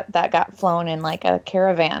Africa got flown in a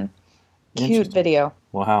caravan. Cute video.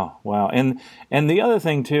 Wow. And the other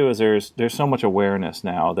thing too is there's so much awareness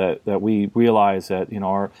now that we realize that, you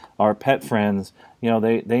know, our pet friends, you know,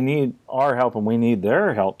 they need our help and we need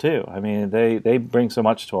their help too. I mean, they bring so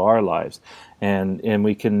much to our lives, and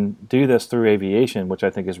we can do this through aviation, which I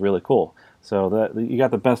think is really cool. So that you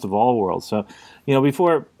got the best of all worlds. So, you know,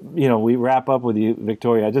 before, you know, we wrap up with you,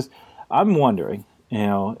 Victoria, I'm wondering, you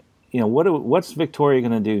know, what's Victoria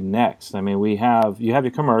going to do next? I mean, you have your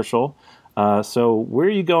commercial. So where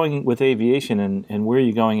are you going with aviation, and where are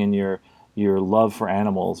you going in your love for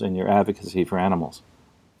animals and your advocacy for animals?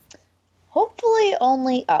 Hopefully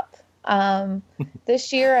only up.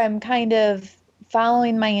 This year I'm kind of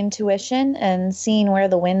following my intuition and seeing where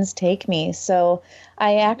the winds take me. So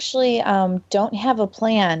I actually don't have a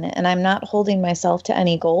plan, and I'm not holding myself to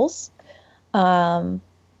any goals. I'm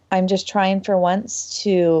just trying for once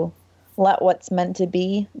to let what's meant to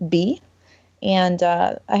be. And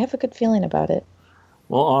I have a good feeling about it.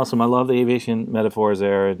 Well, awesome. I love the aviation metaphors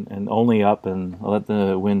there, and only up, and let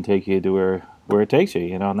the wind take you to where it takes you,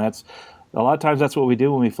 you know, and that's a lot of times that's what we do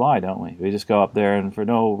when we fly, don't we? We just go up there, and for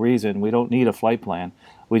no reason, we don't need a flight plan.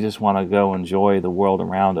 We just want to go enjoy the world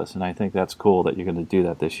around us, and I think that's cool that you're going to do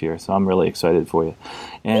that this year. So I'm really excited for you.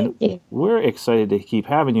 And we're excited to keep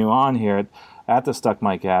having you on here at the Stuck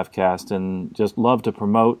Mic AvCast, and just love to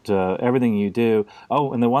promote everything you do.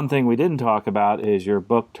 Oh, and the one thing we didn't talk about is your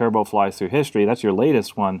book, Turbo Flies Through History. That's your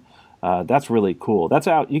latest one. That's really cool. That's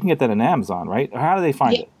out. You can get that on Amazon, right? How do they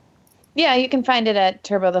find it? Yeah, you can find it at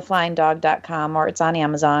turbotheflyingdog.com, or it's on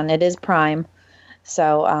Amazon. It is Prime.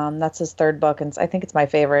 So that's his third book, and I think it's my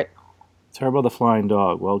favorite. Turbo the Flying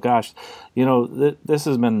Dog. Well, gosh, you know, this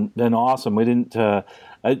has been awesome. We didn't...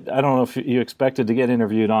 I don't know if you expected to get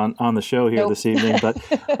interviewed on the show here this evening, but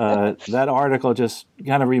that article just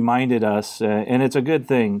kind of reminded us, and it's a good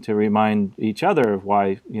thing to remind each other of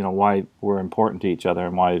why we're important to each other,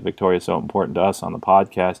 and why Victoria is so important to us on the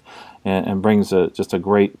podcast, and brings just a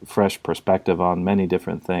great fresh perspective on many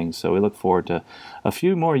different things. So we look forward to a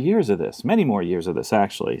few more years of this, many more years of this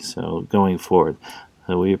actually. So going forward.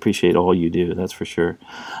 We appreciate all you do, that's for sure.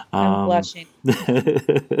 I'm blushing.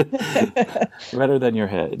 Better than your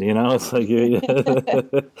head, you know? It's like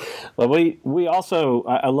well, we also,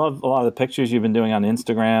 I love a lot of the pictures you've been doing on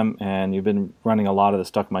Instagram, and you've been running a lot of the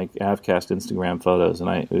Stuck Mic AvCast Instagram photos,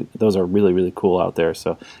 and those are really, really cool out there,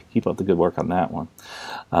 so keep up the good work on that one.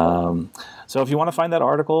 So if you want to find that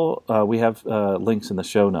article, we have links in the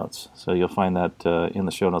show notes. So you'll find that in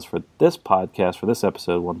the show notes for this podcast, for this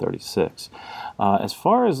episode 136. As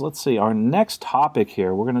far as, let's see, our next topic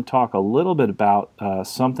here, we're going to talk a little bit about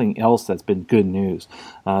something else that's been good news.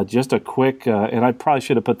 Just a quick, and I probably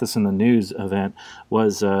should have put this in the news event,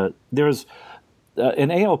 was there's an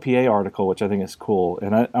ALPA article, which I think is cool.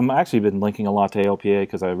 And I'm actually been linking a lot to ALPA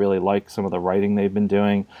because I really like some of the writing they've been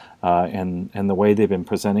doing and the way they've been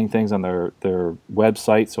presenting things on their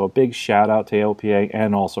website. So a big shout out to ALPA,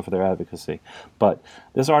 and also for their advocacy. But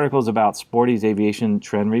this article is about Sporty's Aviation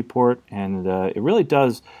Trend Report, and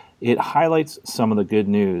it highlights some of the good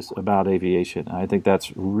news about aviation. I think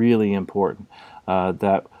that's really important,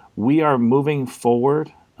 that we are moving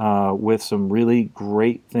forward with some really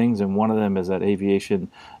great things, and one of them is that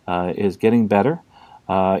aviation is getting better,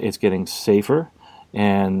 it's getting safer,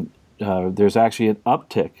 and there's actually an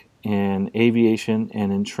uptick in aviation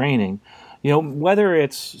and in training. You know, whether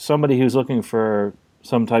it's somebody who's looking for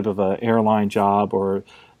some type of an airline job, or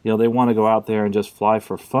they want to go out there and just fly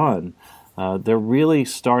for fun, they're really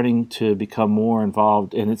starting to become more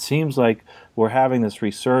involved, and it seems like we're having this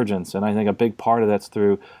resurgence, and I think a big part of that's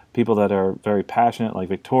through people that are very passionate, like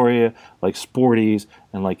Victoria, like Sporties,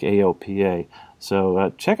 and like ALPA.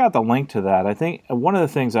 So check out the link to that. I think one of the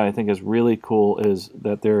things that I think is really cool is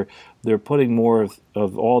that they're putting more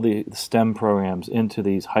of all the STEM programs into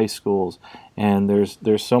these high schools, and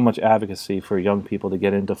there's so much advocacy for young people to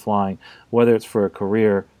get into flying, whether it's for a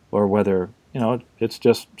career or whether it's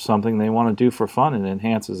just something they want to do for fun and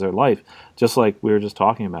enhances their life. Just like we were just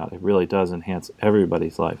talking about, it really does enhance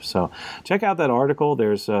everybody's life. So check out that article.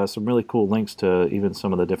 There's some really cool links to even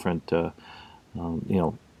some of the different,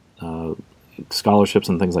 scholarships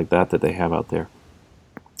and things like that they have out there.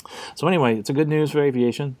 So anyway, it's a good news for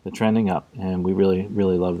aviation. They're trending up, and we really,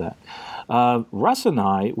 really love that. Russ and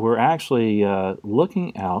I were actually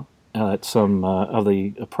looking out at some of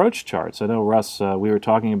the approach charts. I know, Russ, we were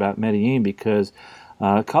talking about Medellin because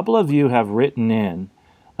a couple of you have written in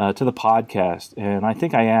to the podcast, and I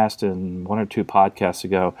think I asked in one or two podcasts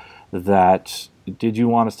ago that did you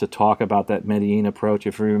want us to talk about that Medellin approach?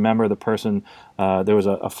 If you remember, the person, there was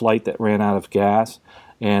a flight that ran out of gas,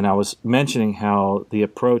 and I was mentioning how the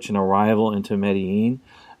approach and arrival into Medellin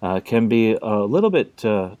can be a little bit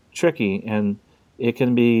tricky, and it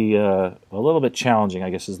can be a little bit challenging, I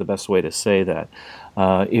guess is the best way to say that.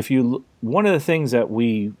 One of the things that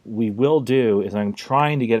we will do is I'm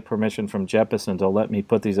trying to get permission from Jeppesen to let me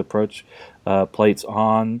put these approach plates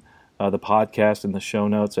on the podcast and the show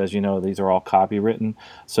notes. As you know, these are all copywritten.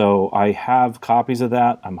 So I have copies of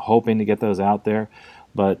that. I'm hoping to get those out there.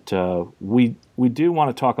 But we do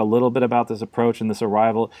want to talk a little bit about this approach and this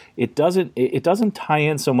arrival. It doesn't tie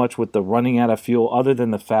in so much with the running out of fuel, other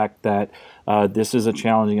than the fact that this is a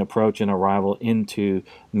challenging approach in arrival into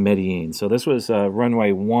Medellin. So this was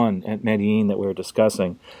runway 1 at Medellin that we were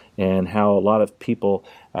discussing, and how a lot of people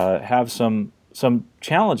have some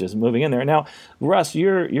challenges moving in there. Now, Russ,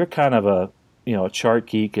 you're kind of a chart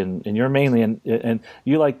geek, and you're mainly and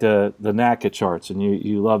you like the NACA charts, and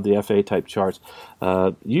you love the FA type charts.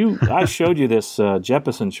 I showed you this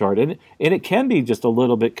Jeppesen chart, and it can be just a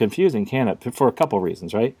little bit confusing, can it? For a couple of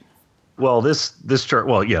reasons, right? Well, this chart.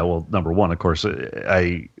 Well, yeah. Well, number one, of course,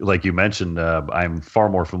 I like you mentioned. I'm far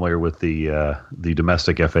more familiar with the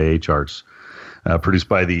domestic FAA charts. Produced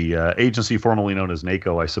by the agency formerly known as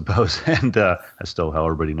NACO, I suppose, and that's still how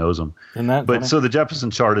everybody knows them. So the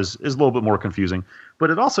Jeppesen chart is a little bit more confusing, but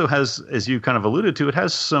it also has, as you kind of alluded to, it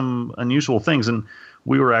has some unusual things, and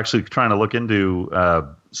we were actually trying to look into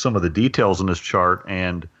some of the details in this chart,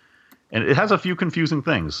 and it has a few confusing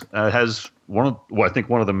things. It has I think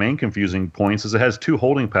one of the main confusing points is it has two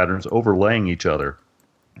holding patterns overlaying each other,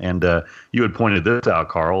 and you had pointed this out,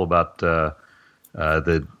 Carl, about the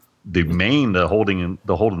holding in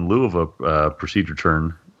lieu of a procedure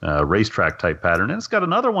turn racetrack type pattern, and it's got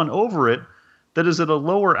another one over it that is at a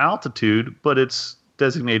lower altitude, but it's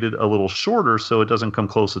designated a little shorter so it doesn't come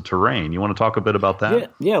close to terrain. You want to talk a bit about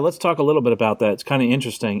that? Yeah, let's talk a little bit about that. It's kind of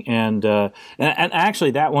interesting, and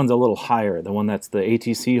actually that one's a little higher. The one that's the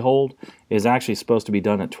ATC hold is actually supposed to be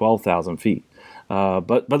done at 12,000 feet.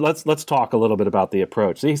 But let's talk a little bit about the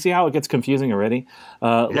approach. So you see how it gets confusing already?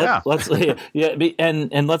 Let's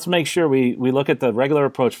make sure we look at the regular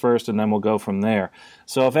approach first, and then we'll go from there.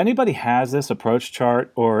 So if anybody has this approach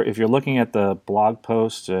chart, or if you're looking at the blog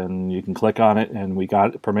post and you can click on it, and we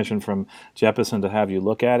got permission from Jeppesen to have you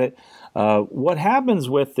look at it, what happens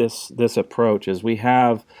with this approach is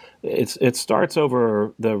it starts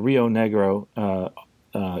over the Rio Negro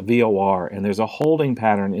VOR, and there's a holding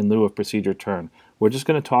pattern in lieu of procedure turn. We're just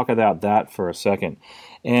going to talk about that for a second.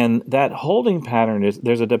 And that holding pattern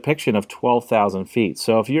there's a depiction of 12,000 feet.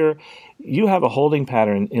 So if you have a holding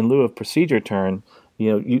pattern in lieu of procedure turn,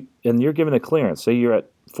 and you're given a clearance, say you're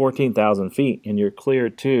at 14,000 feet and you're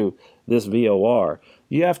cleared to this VOR,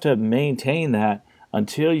 you have to maintain that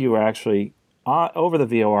until you are actually over the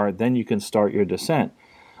VOR, then you can start your descent.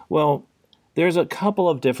 Well, there's a couple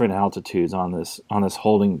of different altitudes on this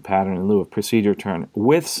holding pattern in lieu of procedure turn,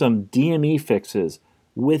 with some DME fixes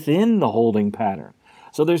within the holding pattern.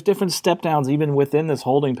 So there's different step downs even within this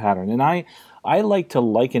holding pattern, and I like to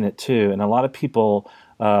liken it to, and a lot of people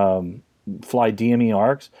fly DME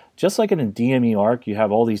arcs. Just like in a DME arc, you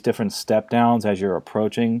have all these different step downs as you're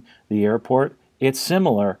approaching the airport. It's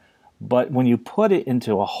similar, but when you put it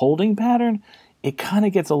into a holding pattern, it kind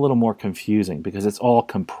of gets a little more confusing because it's all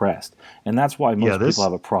compressed, and that's why most people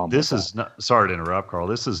have a problem. This is not, sorry to interrupt, Carl.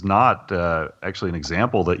 This is not actually an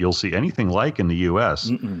example that you'll see anything like in the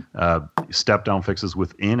U.S. Step down fixes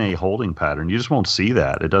within a holding pattern. You just won't see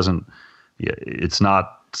that. It doesn't. It's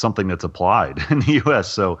not something that's applied in the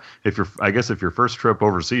U.S. So if your first trip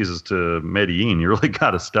overseas is to Medellin, you really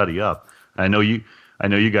got to study up. I know you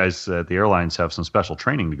guys at the airlines have some special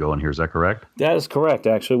training to go in here. Is that correct? That is correct.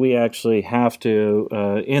 Actually, we actually have to,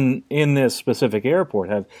 in this specific airport,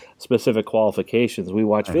 have specific qualifications. We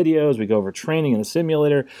watch videos. We go over training in the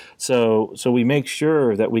simulator. So we make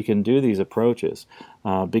sure that we can do these approaches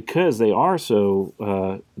because they are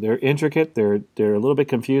they're intricate. They're a little bit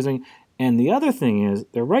confusing. And the other thing is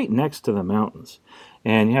they're right next to the mountains,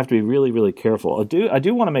 and you have to be really, really careful. I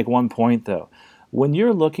do want to make one point though. When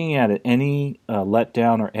you're looking at any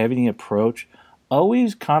letdown or any approach,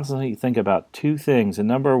 always constantly think about two things. And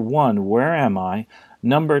number one, where am I?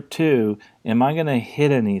 Number two, am I going to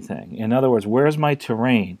hit anything? In other words, where's my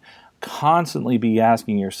terrain? Constantly be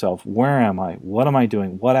asking yourself, where am I? What am I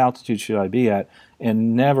doing? What altitude should I be at?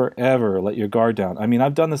 And never, ever let your guard down. I mean,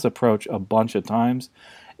 I've done this approach a bunch of times,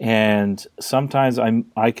 and sometimes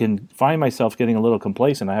I can find myself getting a little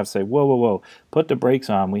complacent. I have to say, whoa, put the brakes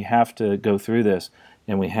on. We have to go through this,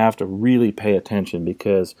 and we have to really pay attention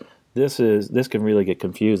because this can really get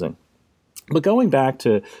confusing. But going back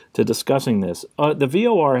to discussing this, the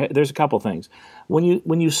VOR, there's a couple things. When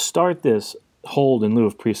you start this hold in lieu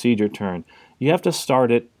of procedure turn, you have to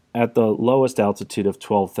start it at the lowest altitude of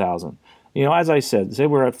 12,000. As I said, say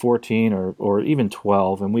we're at 14 or even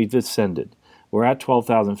 12 and we've descended. We're at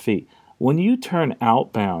 12,000 feet. When you turn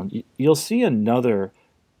outbound, you'll see another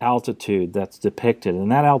altitude that's depicted,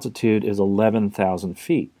 and that altitude is 11,000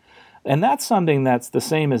 feet. And that's something that's the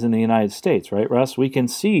same as in the United States, right, Russ? We can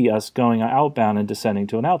see us going outbound and descending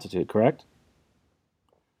to an altitude, correct?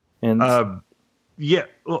 And yeah,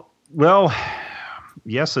 well,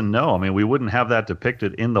 yes and no. I mean, we wouldn't have that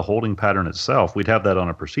depicted in the holding pattern itself. We'd have that on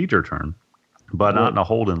a procedure turn, but not in a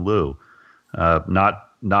hold and lieu.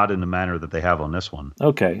 Not in the manner that they have on this one.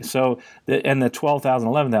 Okay, so the 12,000,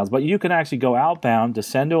 11,000, but you can actually go outbound,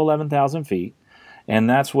 descend to 11,000 feet, and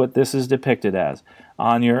that's what this is depicted as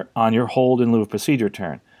on your hold in lieu of procedure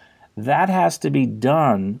turn. That has to be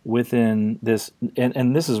done within this,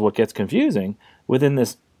 and this is what gets confusing, within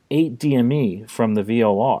this 8 DME from the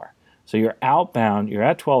VOR. So you're outbound, you're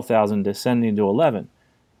at 12,000, descending to 11.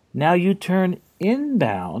 Now you turn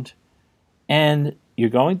inbound, and you're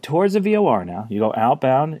going towards the VOR now. You go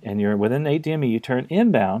outbound, and you're within 8 DME. You turn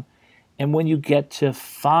inbound, and when you get to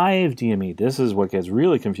 5 DME, this is what gets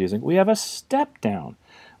really confusing. We have a step down,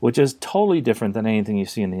 which is totally different than anything you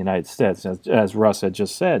see in the United States, as Russ had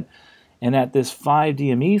just said. And at this 5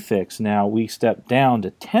 DME fix, now we step down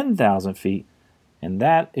to 10,000 feet, and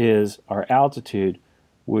that is our altitude.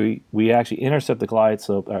 We actually intercept the glide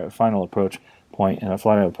slope, our final approach point, and a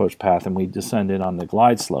final approach path, and we descend in on the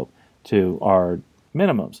glide slope to our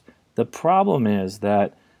minimums. The problem is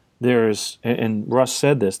that there's, and Russ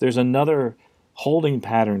said this, there's another holding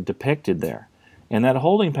pattern depicted there. And that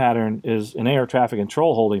holding pattern is an air traffic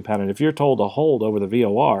control holding pattern. If you're told to hold over the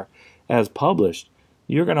VOR as published,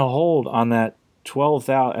 you're going to hold on that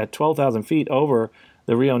 12,000 feet over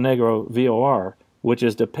the Rio Negro VOR, which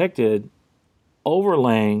is depicted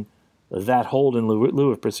overlaying that hold in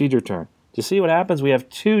lieu of procedure turn. Do you see what happens? We have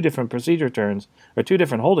 2 different procedure turns, or 2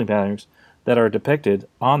 different holding patterns that are depicted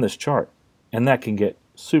on this chart, and that can get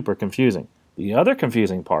super confusing. The other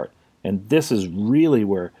confusing part, and this is really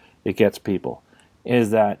where it gets people, is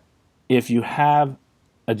that if you have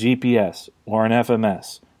a GPS or an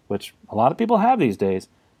FMS, which a lot of people have these days,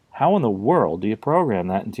 how in the world do you program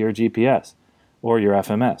that into your GPS or your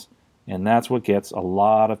FMS? And that's what gets a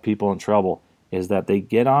lot of people in trouble, is that they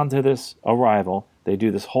get onto this arrival, they do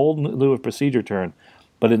this hold in lieu of procedure turn,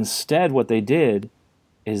 but instead what they did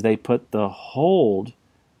is they put the hold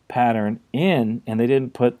pattern in, and they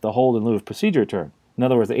didn't put the hold in lieu of procedure turn. In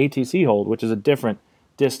other words, the ATC hold, which is a different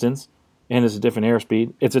distance and is a different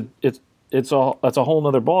airspeed, it's a whole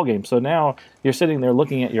other ballgame. So now you're sitting there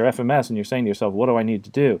looking at your FMS and you're saying to yourself, what do I need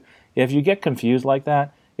to do? If you get confused like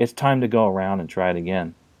that, it's time to go around and try it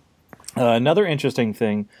again. Another interesting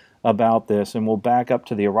thing about this, and we'll back up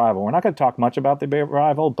to the arrival. We're not going to talk much about the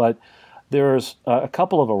arrival, but there's a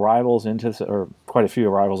couple of arrivals into this, or quite a few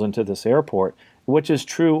arrivals into this airport, which is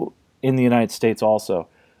true in the United States also,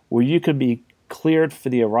 where you could be cleared for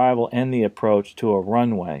the arrival and the approach to a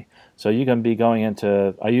runway. So you can be going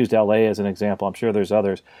into, I used LA as an example, I'm sure there's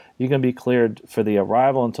others. You can be cleared for the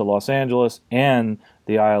arrival into Los Angeles and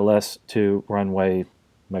the ILS to runway,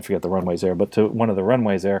 I forget the runways there, but to one of the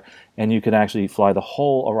runways there, and you can actually fly the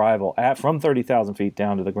whole arrival from 30,000 feet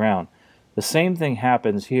down to the ground. The same thing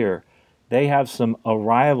happens here. They have some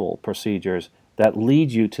arrival procedures that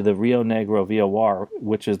lead you to the Rio Negro VOR,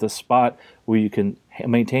 which is the spot where you can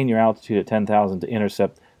maintain your altitude at 10,000 to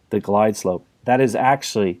intercept the glide slope. That is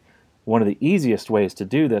actually one of the easiest ways to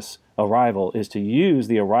do this arrival, is to use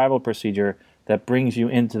the arrival procedure that brings you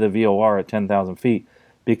into the VOR at 10,000 feet.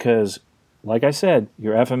 Because, like I said,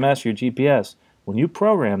 your FMS, your GPS, when you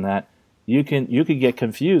program that, you could get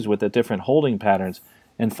confused with the different holding patterns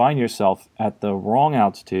and find yourself at the wrong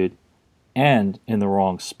altitude and in the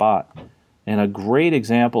wrong spot. And a great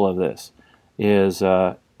example of this is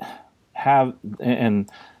there's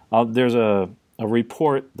a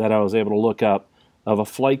report that I was able to look up of a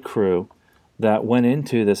flight crew that went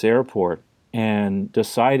into this airport and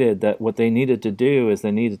decided that what they needed to do is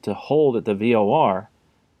they needed to hold at the VOR,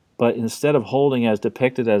 but instead of holding as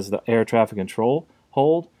depicted as the air traffic control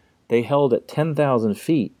hold, they held at 10,000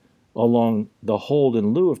 feet along the hold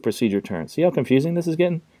in lieu of procedure turn. See how confusing this is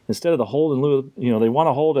getting? Instead of the hold in lieu of, they want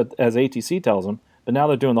to hold it as ATC tells them, but now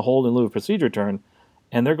they're doing the hold in lieu of procedure turn,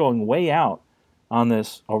 and they're going way out on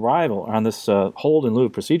this arrival, on this hold in lieu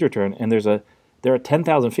of procedure turn, and they're at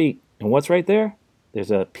 10,000 feet, and what's right there?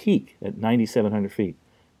 There's a peak at 9,700 feet.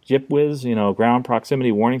 GPWIS, ground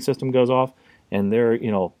proximity warning system goes off, and they're,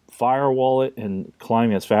 firewall it and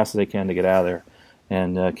climbing as fast as they can to get out of there,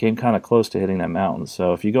 and came kind of close to hitting that mountain.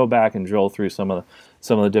 So if you go back and drill through some of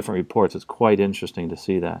the different reports, it's quite interesting to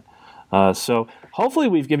see that. So hopefully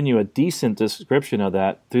we've given you a decent description of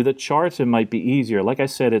that. Through the charts, it might be easier. Like I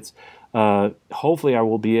said, it's hopefully I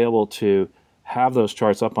will be able to have those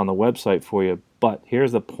charts up on the website for you. But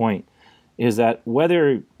here's the point, is that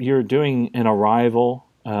whether you're doing an arrival,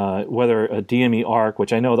 whether a DME arc,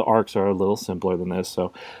 which I know the arcs are a little simpler than this,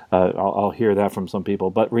 so I'll hear that from some people.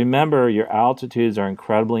 But remember, your altitudes are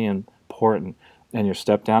incredibly important, and your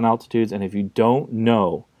step-down altitudes. And if you don't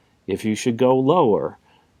know if you should go lower,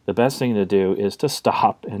 the best thing to do is to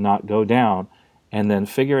stop and not go down, and then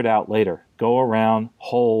figure it out later. Go around,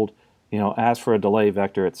 hold, ask for a delay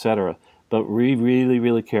vector, etc. But be really,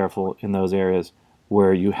 really careful in those areas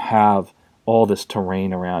where you have all this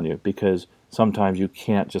terrain around you, because sometimes you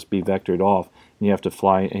can't just be vectored off, and you have to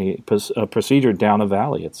fly a procedure down a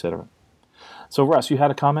valley, etc. So, Russ, you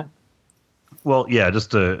had a comment? Well, yeah,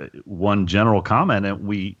 just one general comment. And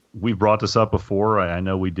we brought this up before. I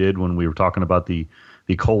know we did when we were talking about the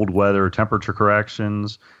cold weather temperature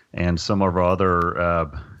corrections and some of our other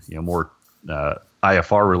more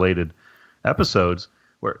IFR related episodes,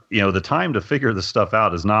 where the time to figure this stuff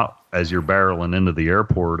out is not as you're barreling into the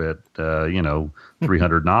airport at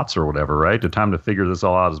 300 knots or whatever, right? The time to figure this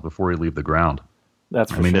all out is before you leave the ground.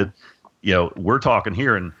 That's for sure. We're talking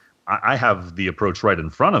here, and I have the approach right in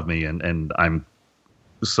front of me, and I'm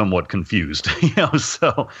somewhat confused.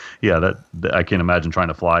 So yeah, that I can't imagine trying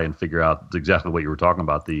to fly and figure out exactly what you were talking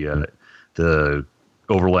about, the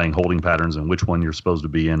overlaying holding patterns and which one you're supposed to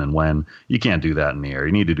be in and when. You can't do that in the air.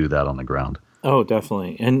 You need to do that on the ground. Oh,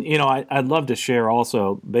 definitely. And, I'd love to share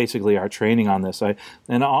also basically our training on this.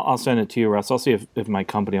 I'll send it to you, Russ. I'll see if my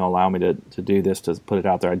company will allow me to do this, to put it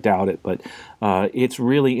out there. I doubt it. But it's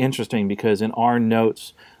really interesting because in our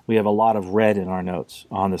notes, we have a lot of red in our notes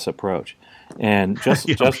on this approach. And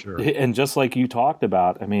just like you talked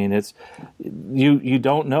about, I mean, it's you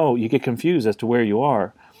don't know. You get confused as to where you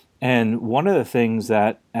are. And one of the things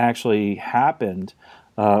that actually happened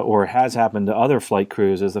or has happened to other flight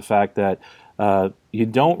crews is the fact that you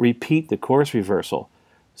don't repeat the course reversal.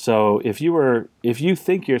 So if you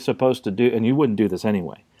think you're supposed to do, and you wouldn't do this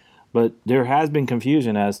anyway, but there has been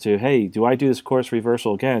confusion as to, hey, do I do this course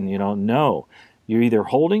reversal again? No, you're either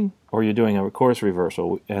holding or you're doing a course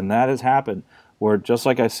reversal, and that has happened where, just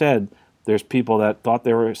like I said, there's people that thought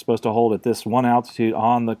they were supposed to hold at this one altitude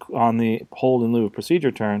on the hold in lieu of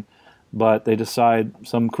procedure turn, but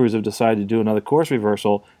some crews have decided to do another course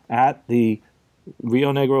reversal at the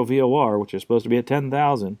Rio Negro VOR, which is supposed to be at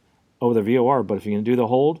 10,000 over the VOR, but if you're going to do the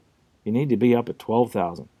hold, you need to be up at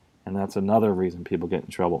 12,000, and that's another reason people get in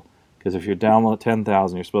trouble, because if you're down at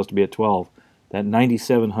 10,000, you're supposed to be at 12. That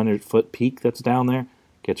 9,700 foot peak that's down there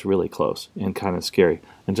gets really close and kind of scary.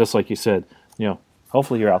 And just like you said,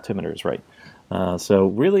 hopefully your altimeter is right. So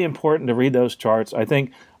really important to read those charts. I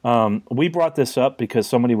think we brought this up because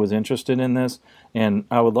somebody was interested in this, and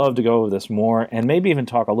I would love to go over this more and maybe even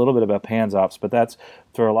talk a little bit about PANSOPs, but that's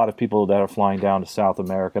for a lot of people that are flying down to South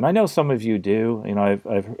America. And I know some of you do.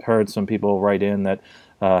 I've heard some people write in that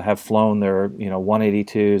have flown their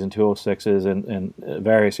 182s and 206s and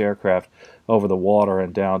various aircraft over the water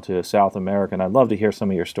and down to South America. And I'd love to hear some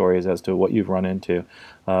of your stories as to what you've run into.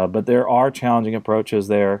 But there are challenging approaches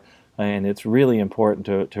there, and it's really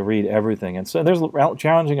important to read everything. And so there's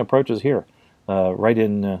challenging approaches here, right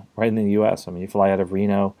in the U.S. I mean, you fly out of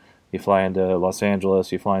Reno, you fly into Los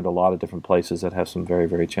Angeles, you fly into a lot of different places that have some very,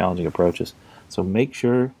 very challenging approaches. So make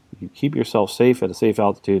sure you keep yourself safe at a safe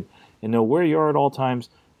altitude and know where you are at all times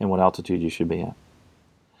and what altitude you should be at.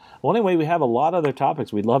 Well, anyway, we have a lot of other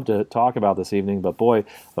topics we'd love to talk about this evening, but boy,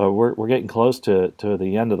 we're getting close to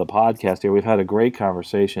the end of the podcast here. We've had a great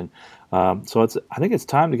conversation. So I think it's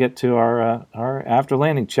time to get to our after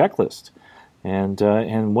landing checklist.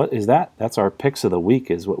 And what is that? That's our picks of the week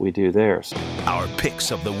is what we do there. Our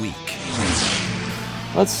picks of the week.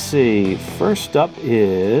 Let's see. First up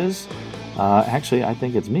is actually I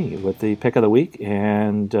think it's me with the pick of the week,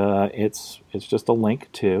 and it's just a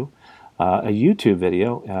link to a YouTube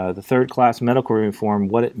video, the third class medical reform,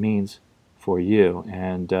 what it means for you.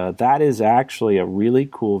 And that is actually a really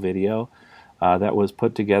cool video that was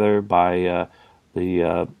put together by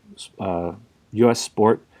the U.S.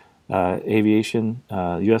 Sport Aviation,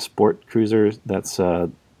 U.S. Sport Cruisers. That's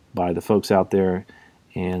by the folks out there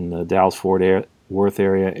in the Dallas-Fort Worth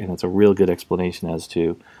area, and it's a real good explanation as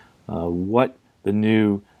to what the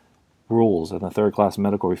new rules and the third class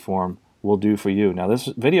medical reform will do for you. Now, this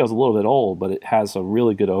video is a little bit old, but it has a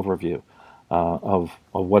really good overview of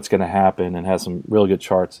what's going to happen and has some really good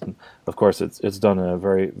charts. And of course, it's done in a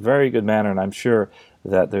very, very good manner, and I'm sure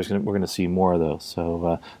that we're going to see more of those.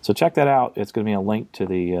 So check that out. It's going to be a link to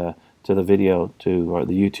the video, to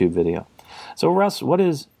the YouTube video. So Russ, what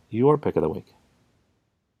is your pick of the week?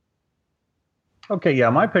 Okay, yeah,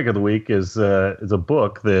 my pick of the week is a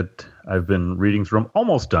book that I've been reading through. I'm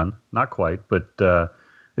almost done, not quite, but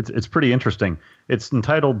it's pretty interesting. It's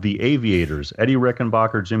entitled "The Aviators: Eddie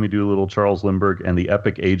Rickenbacker, Jimmy Doolittle, Charles Lindbergh, and the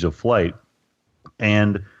Epic Age of Flight."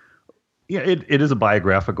 And yeah, it is a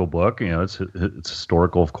biographical book. It's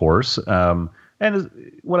historical, of course.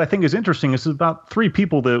 What I think is interesting is about three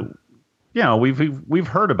people that we've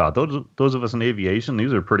heard about. Those of us in aviation,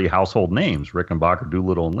 these are pretty household names: Rickenbacker,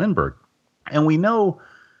 Doolittle, and Lindbergh. And we know,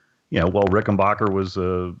 Rickenbacker was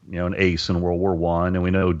an ace in World War I, and we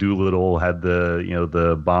know Doolittle had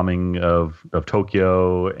the bombing of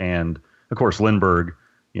Tokyo, and of course Lindbergh,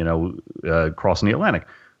 crossing the Atlantic.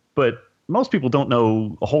 But most people don't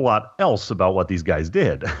know a whole lot else about what these guys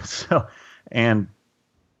did. And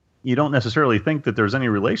you don't necessarily think that there's any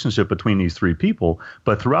relationship between these three people.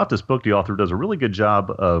 But throughout this book, the author does a really good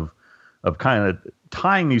job of kind of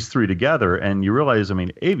tying these three together, and you realize,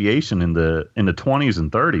 aviation in the 20s and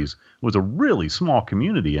 30s was a really small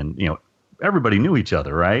community, and everybody knew each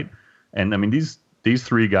other, right? And these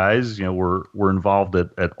three guys, were involved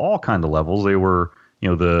at all kind of levels. They were,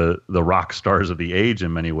 the rock stars of the age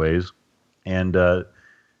in many ways, and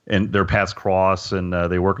their paths cross, and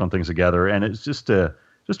they work on things together, and it's just a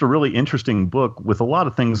really interesting book with a lot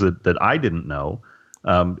of things that I didn't know.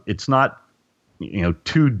 It's not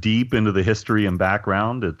too deep into the history and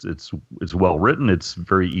background. It's well written. It's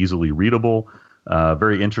very easily readable,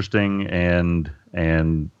 very interesting, and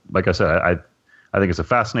like I said, I think it's a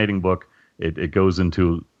fascinating book. It goes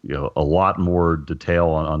into a lot more detail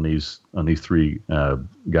on these three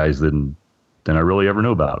guys than I really ever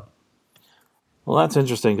knew about. Well, that's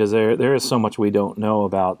interesting because there is so much we don't know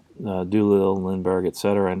about Doolittle, Lindbergh, et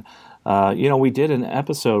cetera. And we did an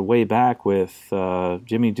episode way back with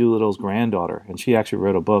Jimmy Doolittle's granddaughter, and she actually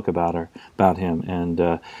wrote a book about him,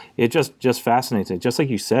 and it just fascinates me. Just like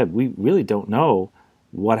you said, we really don't know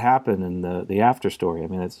what happened in the after story.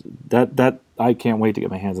 It's that I can't wait to get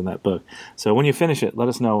my hands on that book. So when you finish it, let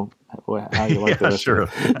us know how you like the rest of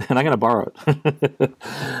it. And I'm going to borrow it.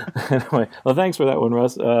 Anyway, well, thanks for that one,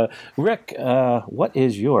 Russ. Rick, what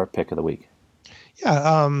is your pick of the week?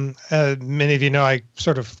 Yeah, many of you know I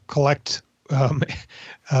sort of collect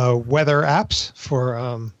weather apps for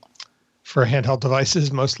handheld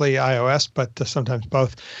devices, mostly iOS, but sometimes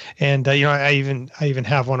both. And I even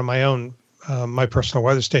have one of my own, my personal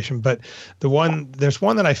weather station. But there's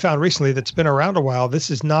one that I found recently that's been around a while.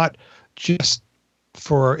 This is not just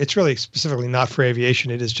it's really specifically not for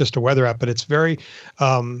aviation. It is just a weather app, but it's very,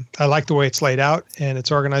 I like the way it's laid out and it's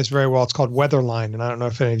organized very well. It's called Weatherline, and I don't know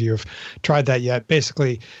if any of you have tried that yet.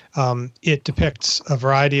 Basically, it depicts a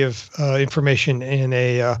variety of information in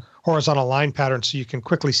a horizontal line pattern, so you can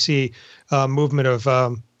quickly see movement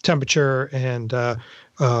of temperature and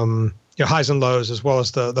highs and lows, as well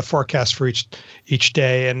as the forecast for each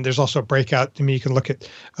day. And there's also a breakout. You can look at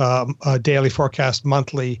a daily forecast,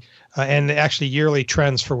 monthly, and actually yearly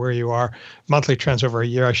trends for where you are, monthly trends over a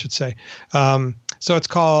year, I should say. So it's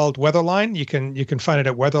called Weatherline. You can find it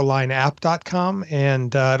at weatherlineapp.com,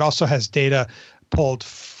 and it also has data pulled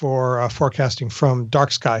for forecasting from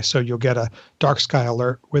Dark Sky, so you'll get a Dark Sky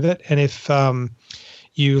alert with it. And if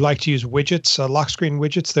you like to use widgets, lock screen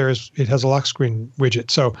widgets, it has a lock screen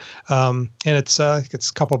widget. So and it's a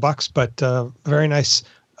couple bucks, but very nice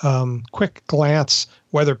quick glance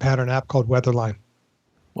weather pattern app called Weatherline.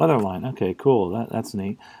 Weatherline, okay, cool. That's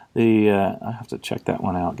neat. I have to check that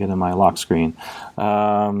one out. Get in my lock screen.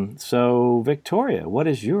 So Victoria, what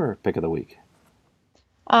is your pick of the week?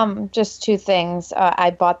 Just two things.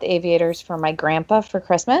 I bought The Aviators for my grandpa for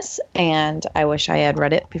Christmas, and I wish I had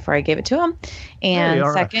read it before I gave it to him. And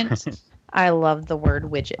second, I love the word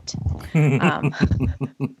widget.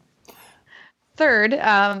 Third,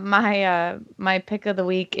 my pick of the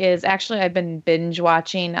week is actually I've been binge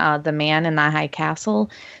watching The Man in the High Castle.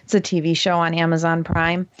 It's a TV show on Amazon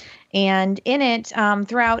Prime. And in it,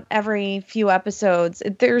 throughout every few episodes,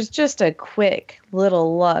 there's just a quick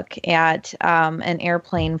little look at an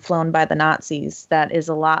airplane flown by the Nazis that is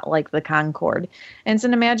a lot like the Concorde. And it's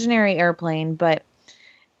an imaginary airplane, but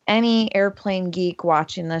any airplane geek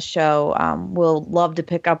watching this show will love to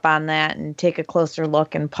pick up on that and take a closer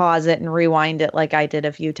look and pause it and rewind it like I did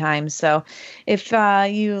a few times. So if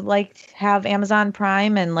you have Amazon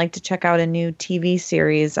Prime and like to check out a new TV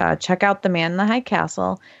series, check out The Man in the High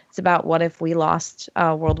Castle. It's about what if we lost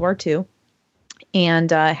World War II,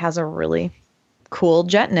 and it has a really cool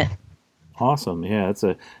jet in it. Awesome. Yeah,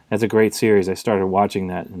 that's a great series. I started watching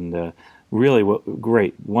that, and really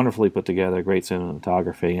wonderfully put together, great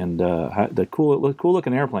cinematography, and the cool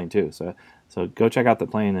looking airplane too. So So go check out the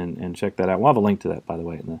plane and check that out. We'll have a link to that, by the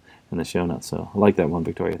way, in the show notes. So I like that one,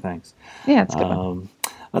 Victoria. Thanks. Yeah, it's a good one.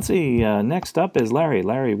 Let's see. Next up is Larry.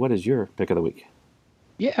 Larry, what is your pick of the week?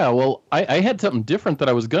 Yeah, well, I had something different that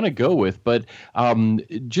I was going to go with, but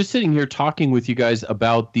just sitting here talking with you guys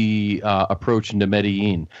about the approach into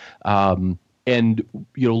Medellin, and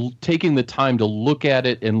taking the time to look at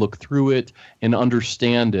it and look through it and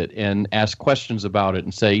understand it and ask questions about it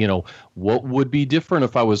and say, what would be different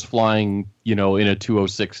if I was flying, in a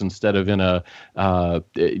 206 instead of in a, an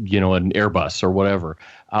Airbus or whatever,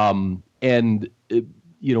 and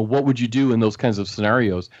what would you do in those kinds of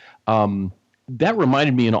scenarios? That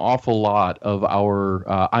reminded me an awful lot of our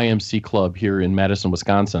IMC club here in Madison,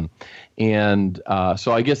 Wisconsin. And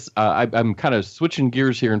so I guess I'm kind of switching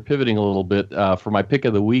gears here and pivoting a little bit for my pick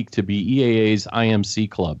of the week to be EAA's IMC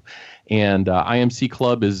club. And IMC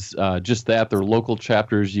Club is just that. They're local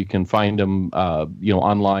chapters. You can find them,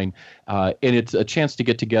 online. And it's a chance to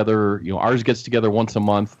get together. Ours gets together once a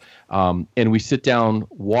month. And we sit down,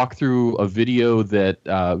 walk through a video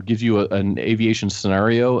that gives you an aviation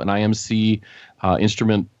scenario, an IMC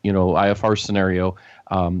instrument, IFR scenario,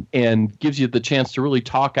 and gives you the chance to really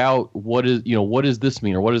talk out what does this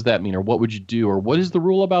mean, or what does that mean, or what would you do, or what is the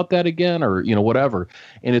rule about that again, or whatever.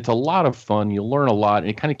 And it's a lot of fun. You'll learn a lot, and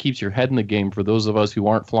it kind of keeps your head in the game for those of us who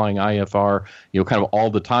aren't flying IFR, kind of all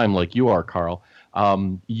the time like you are, Carl.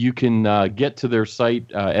 You can get to their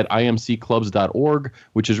site at imcclubs.org,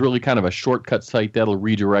 which is really kind of a shortcut site that'll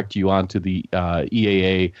redirect you onto the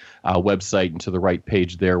EAA website and to the right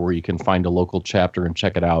page there where you can find a local chapter and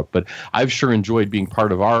check it out. But I've sure enjoyed being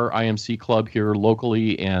part of our IMC club here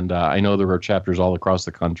locally, and I know there are chapters all across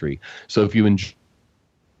the country. So if you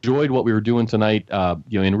enjoyed what we were doing tonight,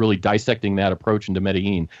 in really dissecting that approach into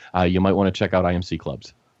Medellin, you might want to check out IMC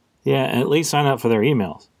Clubs. Yeah, and at least sign up for their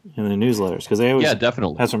emails and their newsletters, because they always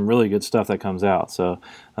definitely have some really good stuff that comes out. So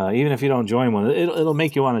even if you don't join one, it'll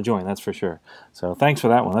make you want to join, that's for sure. So thanks for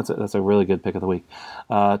that one. That's a really good pick of the week.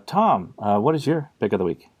 Tom, what is your pick of the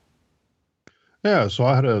week? Yeah, so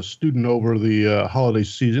I had a student over the holiday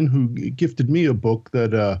season who gifted me a book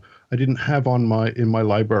that I didn't have in my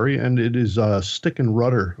library, and it is Stick and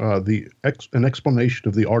Rudder, an explanation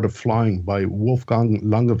of the art of flying by Wolfgang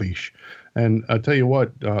Langewiesche. And I tell you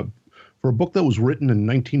what, for a book that was written in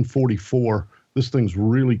 1944, this thing's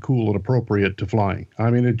really cool and appropriate to flying. I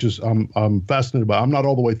mean, I'm fascinated by it. I'm not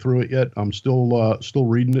all the way through it yet. I'm still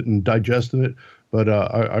reading it and digesting it, but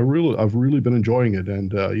I've really been enjoying it.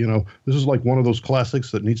 And this is like one of those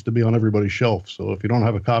classics that needs to be on everybody's shelf. So if you don't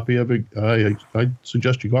have a copy of it, I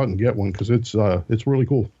suggest you go out and get one, because it's really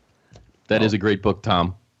cool. That is a great book,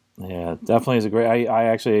 Tom. Yeah, definitely is a great. I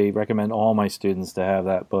actually recommend all my students to have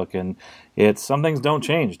that book, and some things don't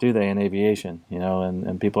change, do they, in aviation?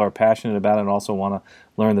 And people are passionate about it and also want to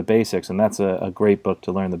learn the basics, and that's a great book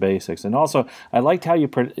to learn the basics. And also, I liked how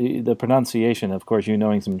the pronunciation. Of course, you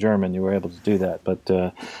knowing some German, you were able to do that.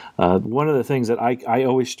 But one of the things that I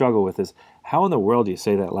always struggle with is how in the world do you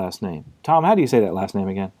say that last name? Tom, how do you say that last name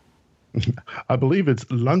again? I believe it's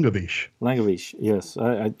Langewiesche. Langewiesche, yes.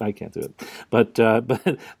 I can't do it. But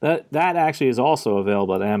that actually is also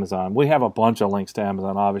available at Amazon. We have a bunch of links to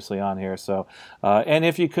Amazon, obviously, on here. So, and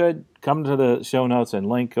if you could, come to the show notes and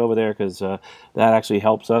link over there, because that actually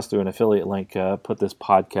helps us through an affiliate link put this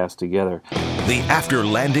podcast together. The After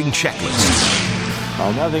Landing Checklist.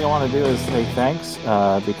 Another thing I want to do is say thanks,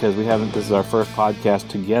 because this is our first podcast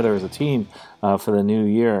together as a team for the new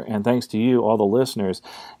year. And thanks to you, all the listeners,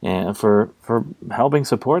 and for helping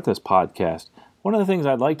support this podcast. One of the things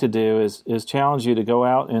I'd like to do is challenge you to go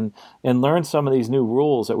out and learn some of these new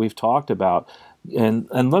rules that we've talked about,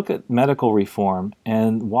 and look at medical reform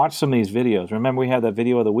and watch some of these videos. Remember, we had that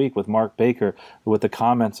video of the week with Mark Baker with the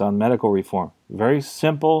comments on medical reform. Very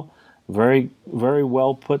simple, very, very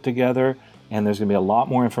well put together, and there's going to be a lot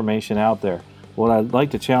more information out there. What I'd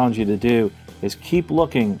like to challenge you to do is keep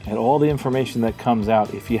looking at all the information that comes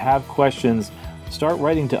out. If you have questions, start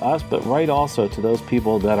writing to us, but write also to those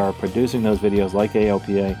people that are producing those videos, like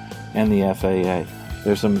ALPA and the FAA.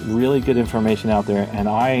 There's some really good information out there, and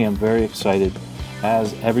I am very excited,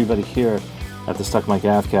 as everybody here at the Stuck Mike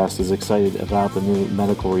Avcast is excited about the new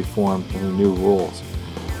medical reform and the new rules.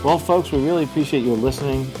 Well, folks, we really appreciate you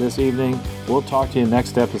listening this evening. We'll talk to you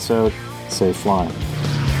next episode. Safe flying.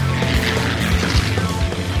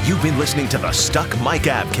 You've been listening to the Stuck Mike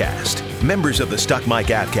Avcast. Members of the Stuck Mic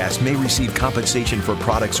Avcast may receive compensation for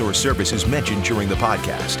products or services mentioned during the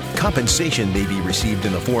podcast. Compensation may be received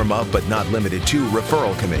in the form of, but not limited to,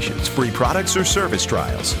 referral commissions, free products, or service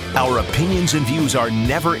trials. Our opinions and views are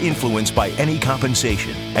never influenced by any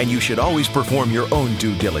compensation, and you should always perform your own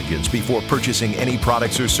due diligence before purchasing any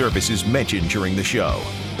products or services mentioned during the show.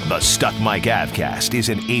 The Stuck Mic Avcast is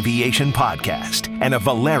an aviation podcast and a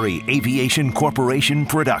Valeri Aviation Corporation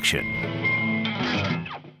production.